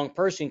to the wrong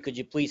person. Could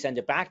you please send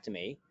it back to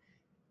me?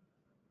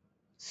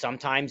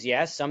 Sometimes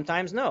yes,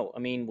 sometimes no. I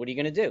mean, what are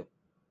you going to do?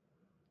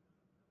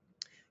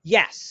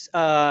 Yes,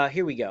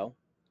 here we go.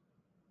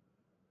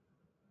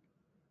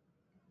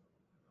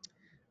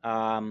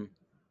 So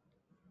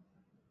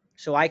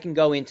I can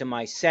go into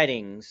my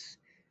settings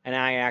and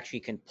I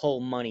actually can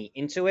pull money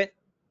into it,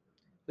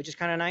 which is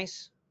kind of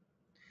nice.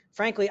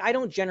 Frankly, I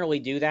don't generally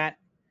do that.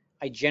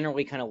 I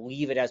generally kind of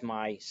leave it as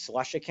my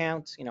slush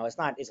account. It's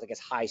like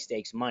it's high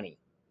stakes money.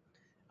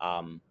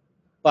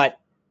 But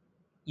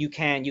you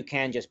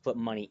can just put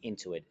money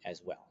into it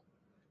as well.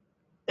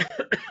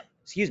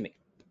 Excuse me.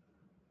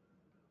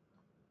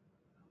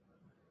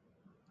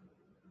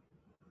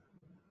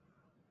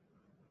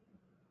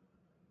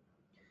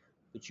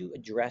 Would you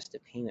address the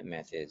payment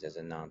methods as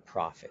a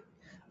nonprofit?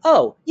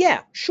 Oh,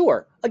 yeah,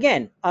 sure.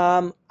 Again,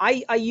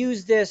 I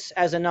use this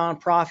as a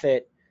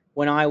nonprofit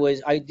when I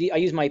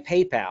use my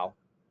PayPal.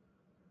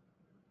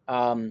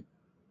 I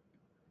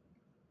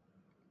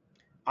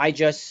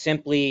just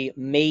simply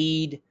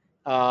made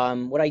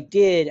what I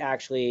did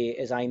actually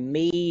is I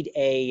made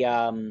a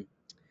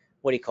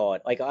what do you call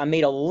it? Like I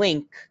made a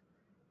link.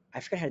 I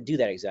forgot how to do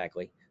that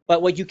exactly.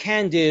 But what you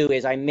can do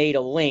is I made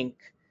a link.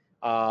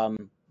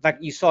 In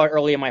fact, you saw it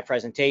earlier in my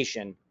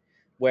presentation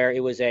where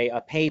it was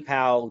a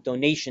PayPal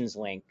donations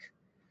link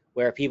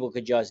where people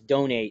could just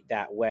donate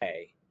that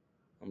way.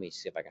 Let me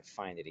see if I can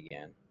find it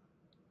again.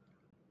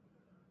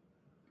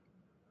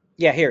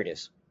 Yeah, here it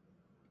is.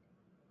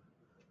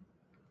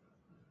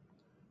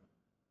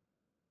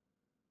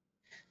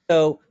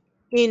 So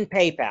in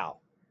PayPal,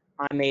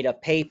 I made a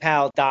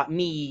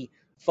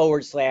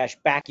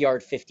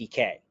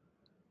paypal.me/backyard50K.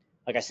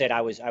 Like I said,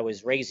 I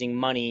was raising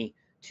money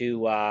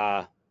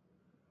to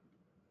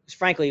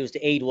frankly it was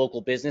to aid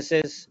local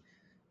businesses.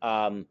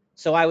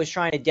 So I was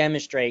trying to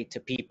demonstrate to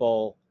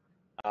people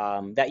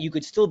that you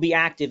could still be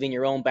active in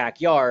your own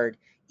backyard,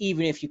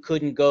 even if you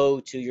couldn't go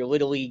to your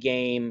little league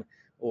game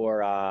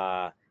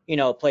or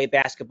play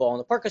basketball in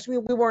the park because we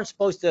weren't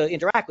supposed to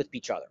interact with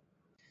each other.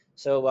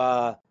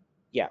 So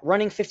yeah,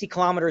 running 50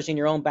 kilometers in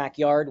your own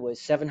backyard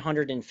was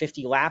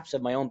 750 laps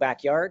of my own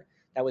backyard.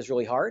 That was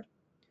really hard.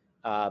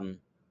 Um,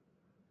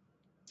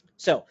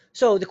 so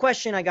the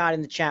question I got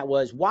in the chat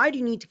was, why do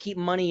you need to keep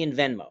money in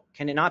Venmo?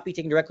 Can it not be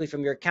taken directly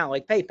from your account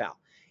like PayPal?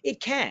 It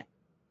can.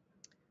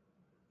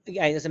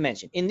 As I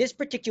mentioned, in this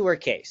particular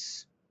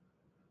case,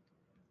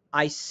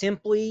 I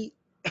simply,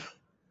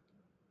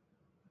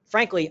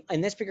 frankly,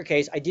 in this particular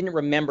case, I didn't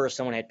remember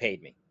someone had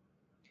paid me.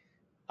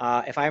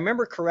 If I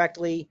remember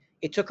correctly,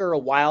 it took her a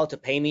while to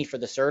pay me for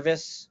the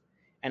service,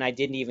 and I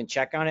didn't even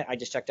check on it. I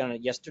just checked on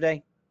it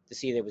yesterday to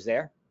see if it was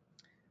there.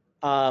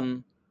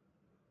 Um,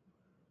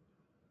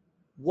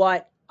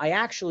 what I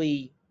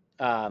actually,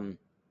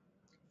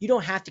 you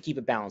don't have to keep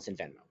a balance in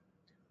Venmo.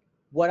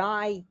 What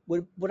I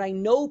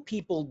know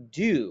people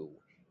do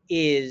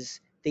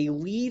is they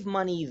leave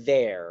money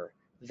there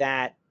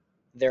that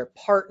their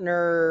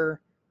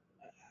partner,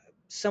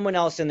 someone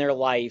else in their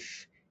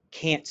life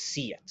can't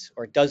see it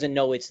or doesn't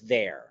know it's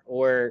there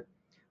or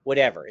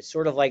whatever. It's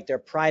sort of like their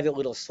private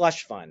little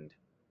slush fund.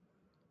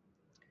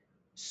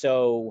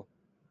 So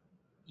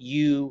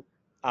you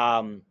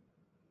um,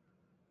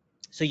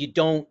 so you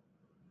don't,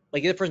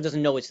 like, the other person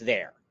doesn't know it's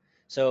there.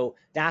 So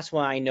that's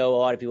why I know a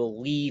lot of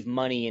people leave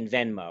money in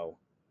Venmo,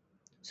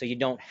 so you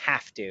don't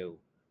have to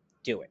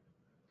do it.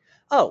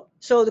 Oh,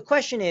 so the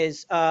question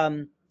is,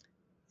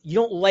 you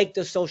don't like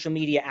the social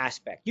media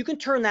aspect. You can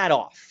turn that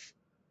off.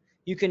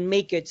 You can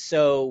make it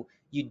so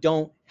you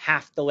don't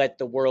have to let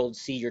the world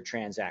see your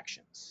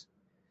transactions.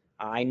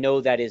 I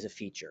know that is a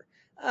feature.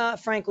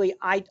 Frankly,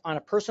 on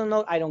a personal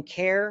note, I don't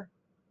care.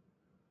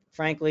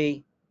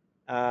 Frankly,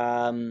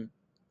 um,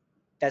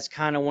 that's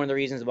kind of one of the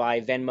reasons why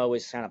Venmo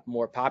is kind of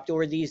more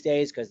popular these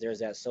days because there's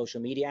that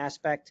social media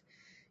aspect.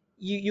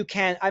 You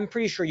can, I'm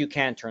pretty sure you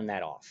can turn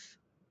that off.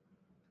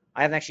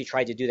 I haven't actually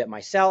tried to do that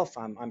myself.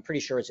 I'm pretty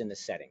sure it's in the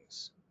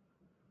settings.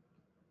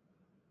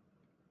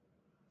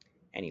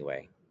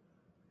 Anyway,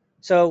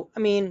 so I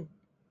mean,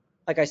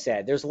 like I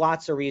said, there's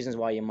lots of reasons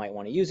why you might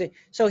want to use it.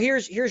 So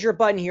here's your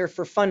button here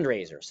for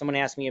fundraiser. Someone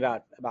asked me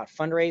about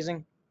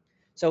fundraising.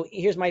 So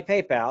here's my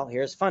PayPal.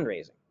 Here's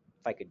fundraising.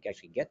 If I could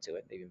actually get to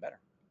it, even better.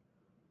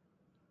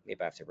 Maybe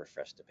I have to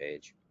refresh the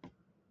page.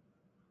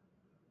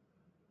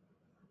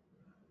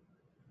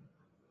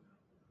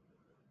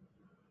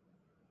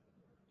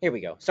 Here we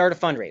go. Start a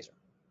fundraiser.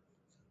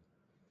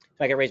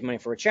 So I can raise money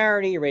for a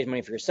charity, raise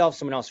money for yourself,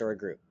 someone else, or a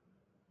group.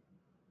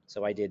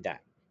 So I did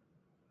that.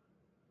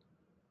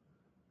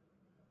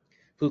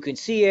 Who can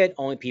see it?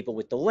 Only people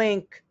with the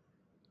link.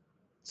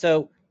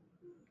 So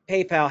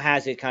PayPal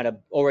has it kind of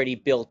already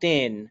built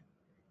in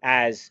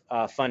as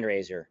a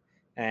fundraiser.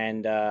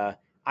 And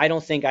I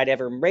don't think I'd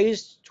ever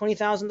raise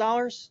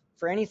 $20,000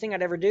 for anything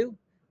I'd ever do,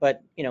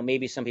 but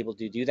maybe some people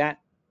do that.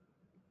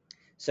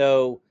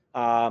 So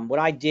what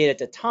I did at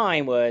the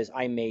time was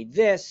I made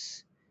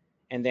this,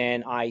 and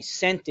then I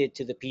sent it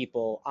to the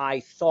people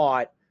I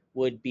thought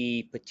would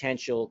be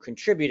potential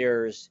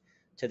contributors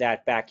to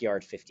that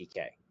backyard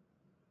 50K.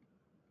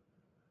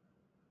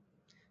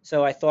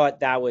 So I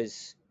thought that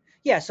was,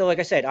 yeah. So like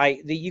I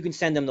said, you can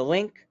send them the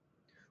link,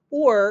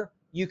 or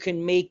you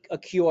can make a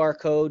QR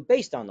code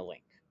based on the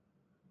link.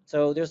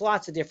 So there's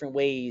lots of different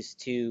ways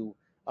to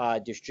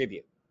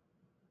distribute.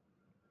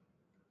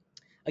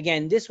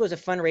 Again, this was a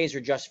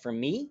fundraiser just for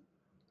me.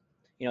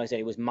 I said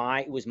it was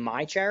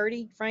my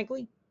charity,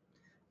 frankly.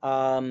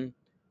 Um,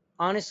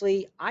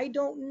 Honestly, I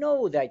don't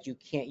know that you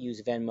can't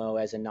use Venmo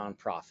as a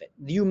nonprofit.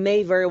 You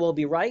may very well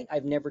be right.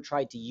 I've never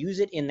tried to use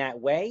it in that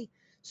way,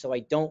 so I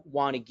don't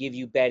want to give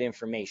you bad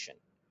information.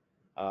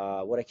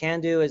 What I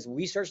can do is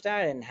research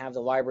that and have the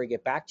library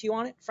get back to you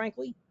on it,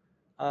 frankly.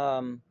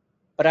 Um,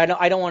 but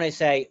I don't want to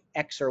say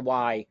X or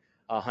Y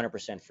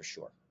 100% for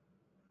sure.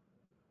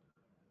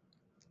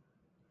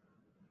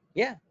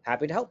 Yeah,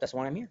 happy to help. That's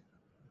why I'm here.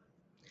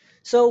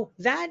 So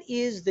that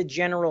is the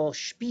general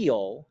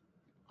spiel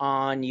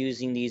on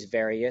using these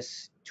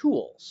various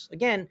tools.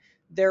 Again,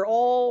 they're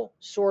all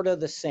sort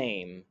of the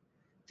same.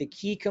 The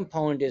key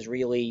component is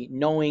really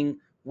knowing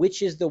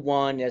which is the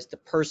one as the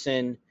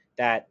person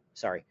that,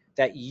 sorry,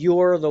 that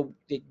you're going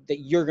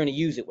to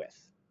use it with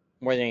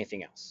more than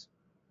anything else.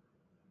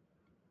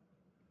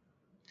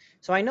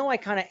 So I know I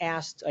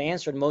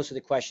answered most of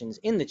the questions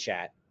in the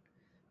chat,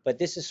 but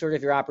this is sort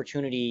of your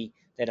opportunity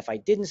that if I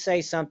didn't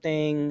say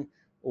something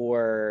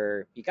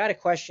or you got a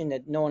question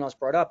that no one else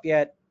brought up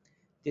yet,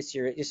 this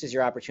is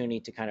your opportunity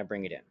to kind of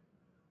bring it in.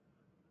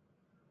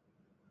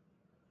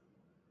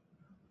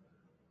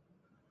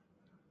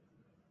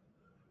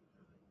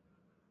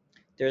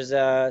 There's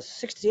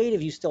 68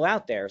 of you still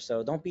out there,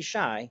 so don't be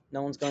shy.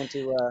 No one's going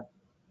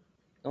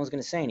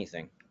to say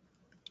anything.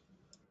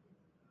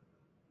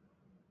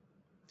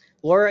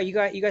 Laura, you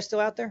guys still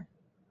out there?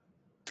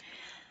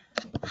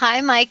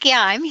 Hi, Mike.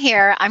 Yeah, I'm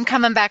here. I'm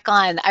coming back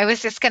on. I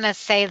was just going to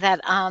say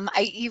that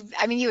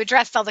I mean, you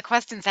addressed all the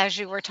questions as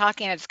you were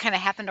talking. It's kind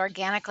of happened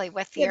organically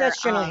with Yeah, your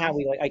that's generally how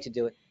we like to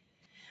do it.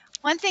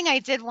 one thing I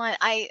did want,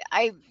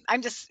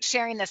 I'm just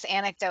sharing this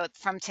anecdote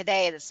from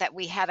today. Is that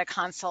we had a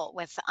consult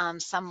with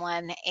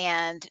someone,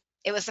 and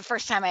it was the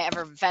first time I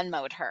ever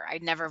Venmoed her.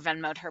 I'd never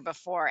Venmoed her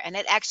before, and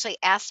it actually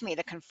asked me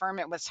to confirm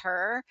it was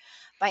her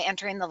by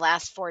entering the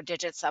last four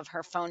digits of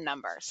her phone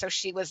number. So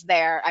she was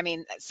there. I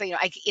mean, so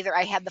either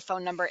I had the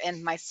phone number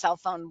in my cell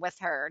phone with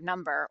her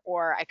number,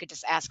 or I could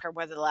just ask her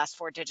what are the last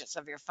four digits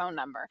of your phone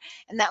number,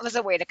 and that was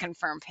a way to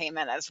confirm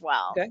payment as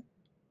well. Okay.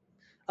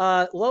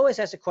 Lois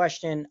has a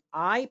question.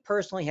 I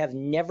personally have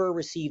never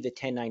received a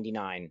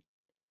 1099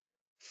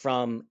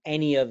 from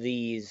any of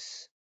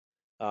these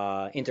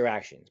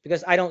interactions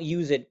because I don't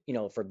use it,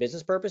 for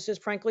business purposes,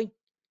 frankly.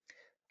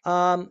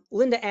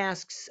 Linda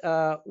asks,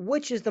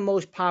 which is the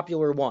most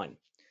popular one?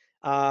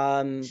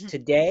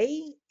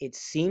 Today, it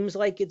seems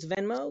like it's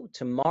Venmo.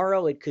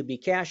 Tomorrow, it could be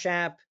Cash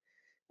App.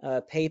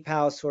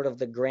 PayPal, sort of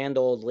the grand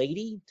old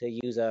lady, to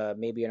use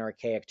maybe an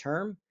archaic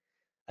term.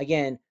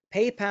 Again,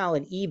 PayPal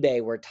and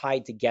eBay were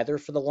tied together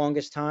for the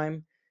longest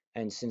time,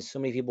 and since so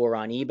many people were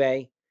on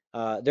eBay,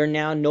 they're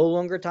now no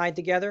longer tied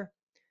together.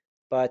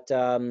 But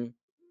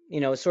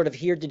sort of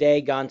here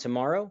today, gone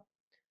tomorrow.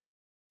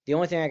 The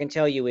only thing I can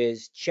tell you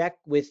is check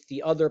with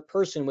the other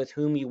person with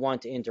whom you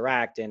want to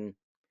interact and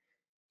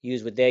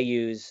use what they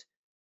use.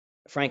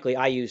 Frankly,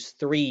 I use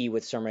 3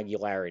 with some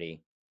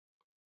regularity.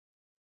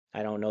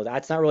 I don't know.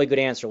 That's not really a good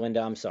answer,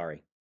 Linda. I'm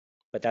sorry,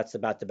 but that's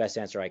about the best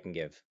answer I can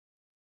give.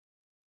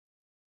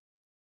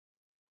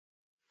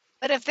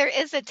 But if there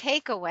is a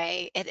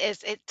takeaway,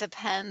 it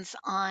depends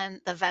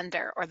on the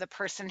vendor or the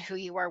person who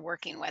you are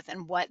working with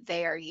and what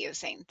they are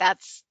using. Yeah.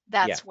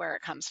 That's where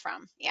it comes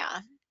from.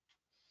 Yeah.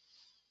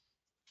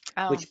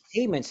 Oh, Which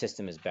payment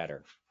system is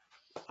better?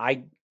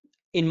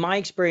 In my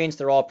experience,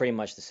 they're all pretty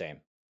much the same.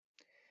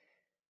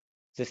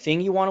 The thing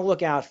you want to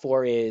look out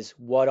for is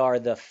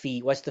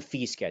what's the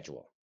fee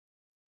schedule?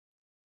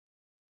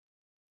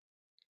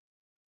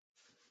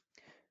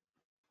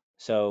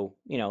 So,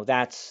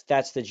 that's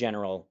the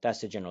general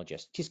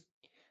gist. Just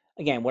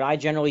again, what I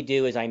generally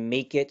do is I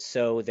make it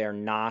so they're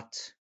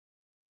not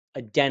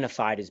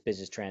identified as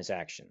business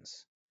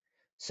transactions.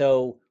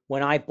 So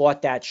when I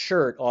bought that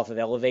shirt off of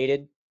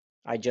Elevated,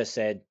 I just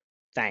said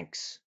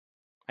thanks.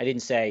 I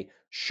didn't say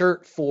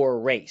shirt for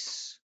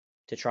race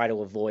to try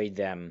to avoid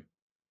them,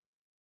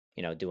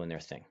 doing their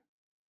thing.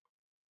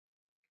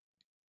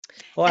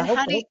 Well, I and hope,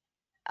 how do you,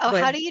 oh, go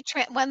how ahead. do you,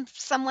 when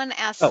someone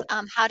asks, Oh,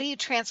 how do you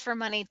transfer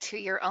money to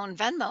your own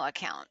Venmo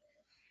account?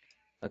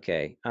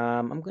 okay.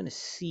 I'm going to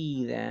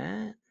see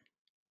that.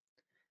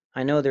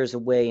 I know there's a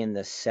way in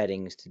the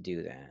settings to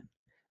do that.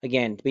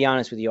 Again, to be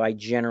honest with you, I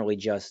generally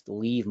just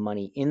leave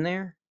money in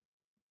there.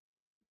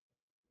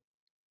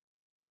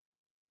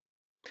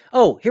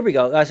 Oh, here we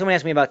go. Someone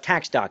asked me about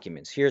tax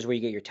documents. Here's where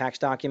you get your tax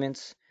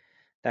documents,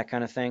 that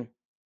kind of thing.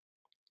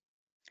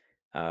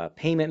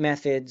 Payment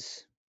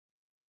methods.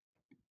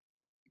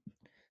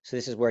 So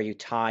this is where you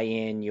tie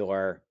in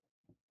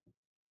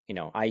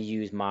I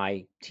use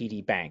my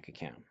TD Bank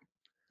account.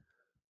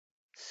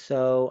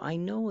 So I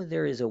know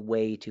there is a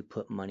way to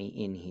put money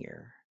in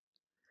here.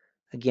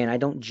 Again, I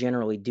don't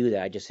generally do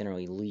that. I just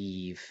generally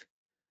leave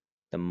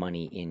the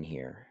money in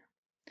here.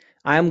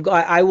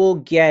 I will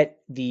get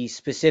the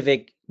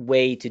specific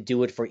way to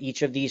do it for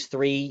each of these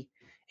 3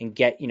 and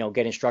get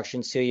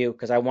instructions to you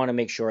because I want to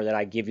make sure that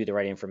I give you the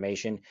right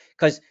information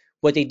because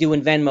what they do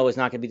in Venmo is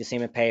not going to be the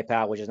same in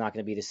PayPal, which is not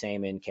going to be the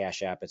same in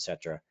Cash App,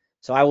 etc.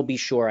 So I will be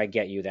sure I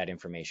get you that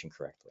information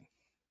correctly.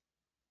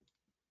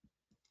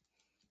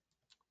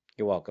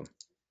 You're welcome.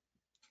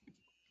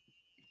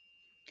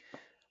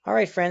 All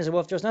right, friends.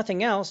 Well, if there's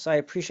nothing else, I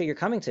appreciate your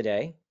coming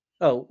today.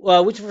 Oh,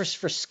 well, which was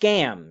for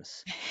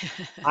scams.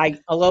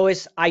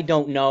 Alois, I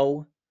don't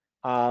know.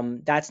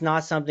 That's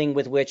not something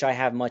with which I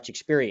have much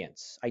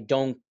experience. I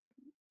don't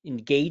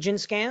engage in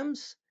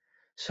scams,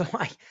 so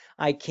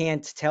I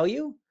can't tell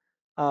you.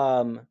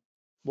 Um,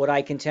 what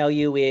I can tell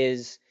you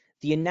is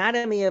the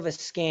anatomy of a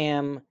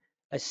scam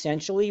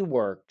essentially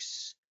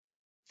works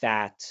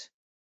that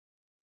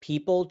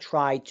people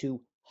try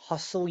to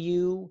hustle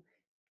you,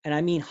 and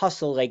I mean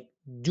hustle like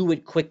do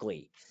it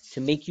quickly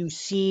to make you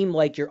seem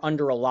like you're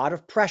under a lot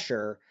of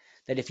pressure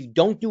that if you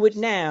don't do it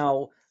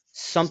now,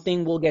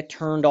 something will get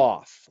turned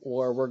off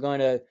or we're going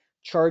to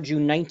charge you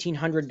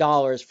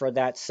 $1,900 for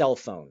that cell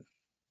phone.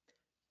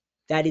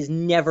 That is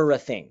never a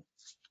thing.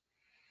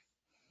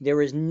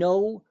 There is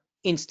no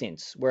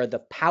instance where the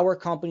power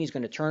company is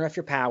going to turn off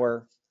your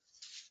power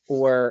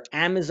or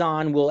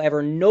Amazon will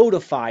ever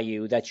notify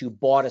you that you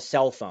bought a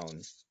cell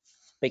phone,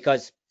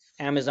 because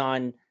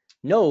Amazon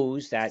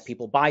knows that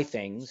people buy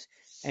things.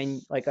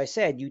 And like I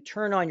said, you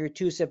turn on your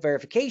two-step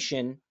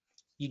verification,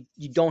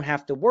 you don't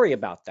have to worry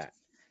about that.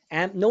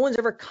 And no one's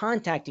ever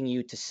contacting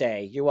you to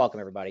say, you're welcome,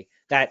 everybody,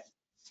 that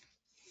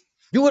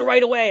do it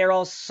right away or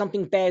else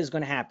something bad is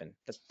going to happen.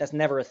 That's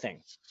never a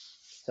thing.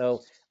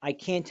 So I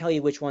can't tell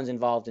you which one's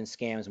involved in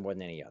scams more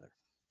than any other.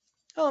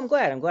 Oh, I'm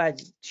glad. I'm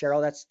glad,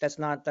 Cheryl. That's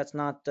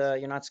not.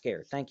 You're not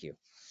scared. Thank you.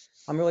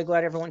 I'm really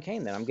glad everyone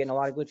came. Then I'm getting a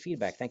lot of good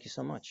feedback. Thank you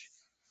so much.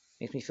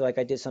 Makes me feel like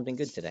I did something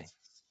good today.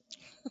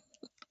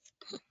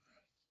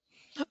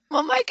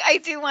 Well, Mike, I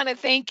do want to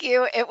thank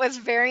you. It was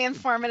very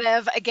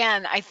informative.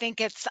 Again, I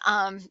think it's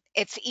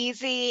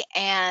easy,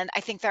 and I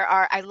think there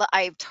are.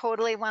 I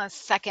totally want to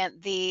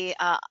second the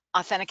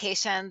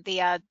authentication,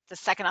 the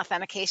second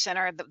authentication,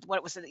 or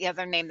what was the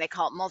other name they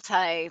call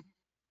it,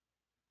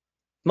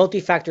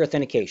 Multi-factor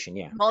authentication,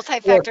 yeah, or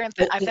multi-factor a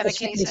second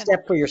authentication.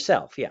 step for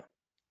yourself, yeah.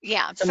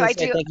 Yeah. So Someone I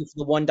said do. thank you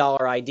for the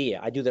 $1 idea.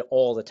 I do that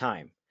all the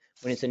time.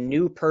 When it's a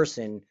new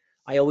person,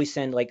 I always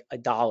send like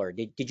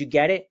 $1. Did you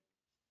get it?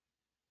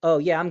 Oh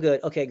yeah, I'm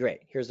good. Okay, great.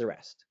 Here's the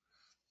rest.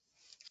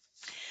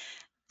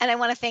 And I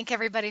want to thank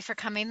everybody for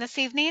coming this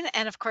evening.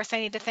 And of course,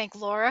 I need to thank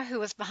Laura, who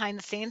was behind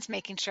the scenes,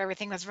 making sure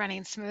everything was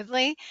running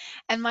smoothly.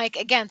 And Mike,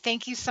 again,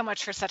 thank you so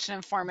much for such an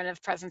informative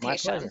My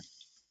presentation. pleasure.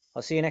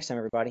 I'll see you next time,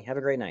 everybody. Have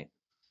a great night.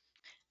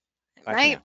 Bye for Night. now.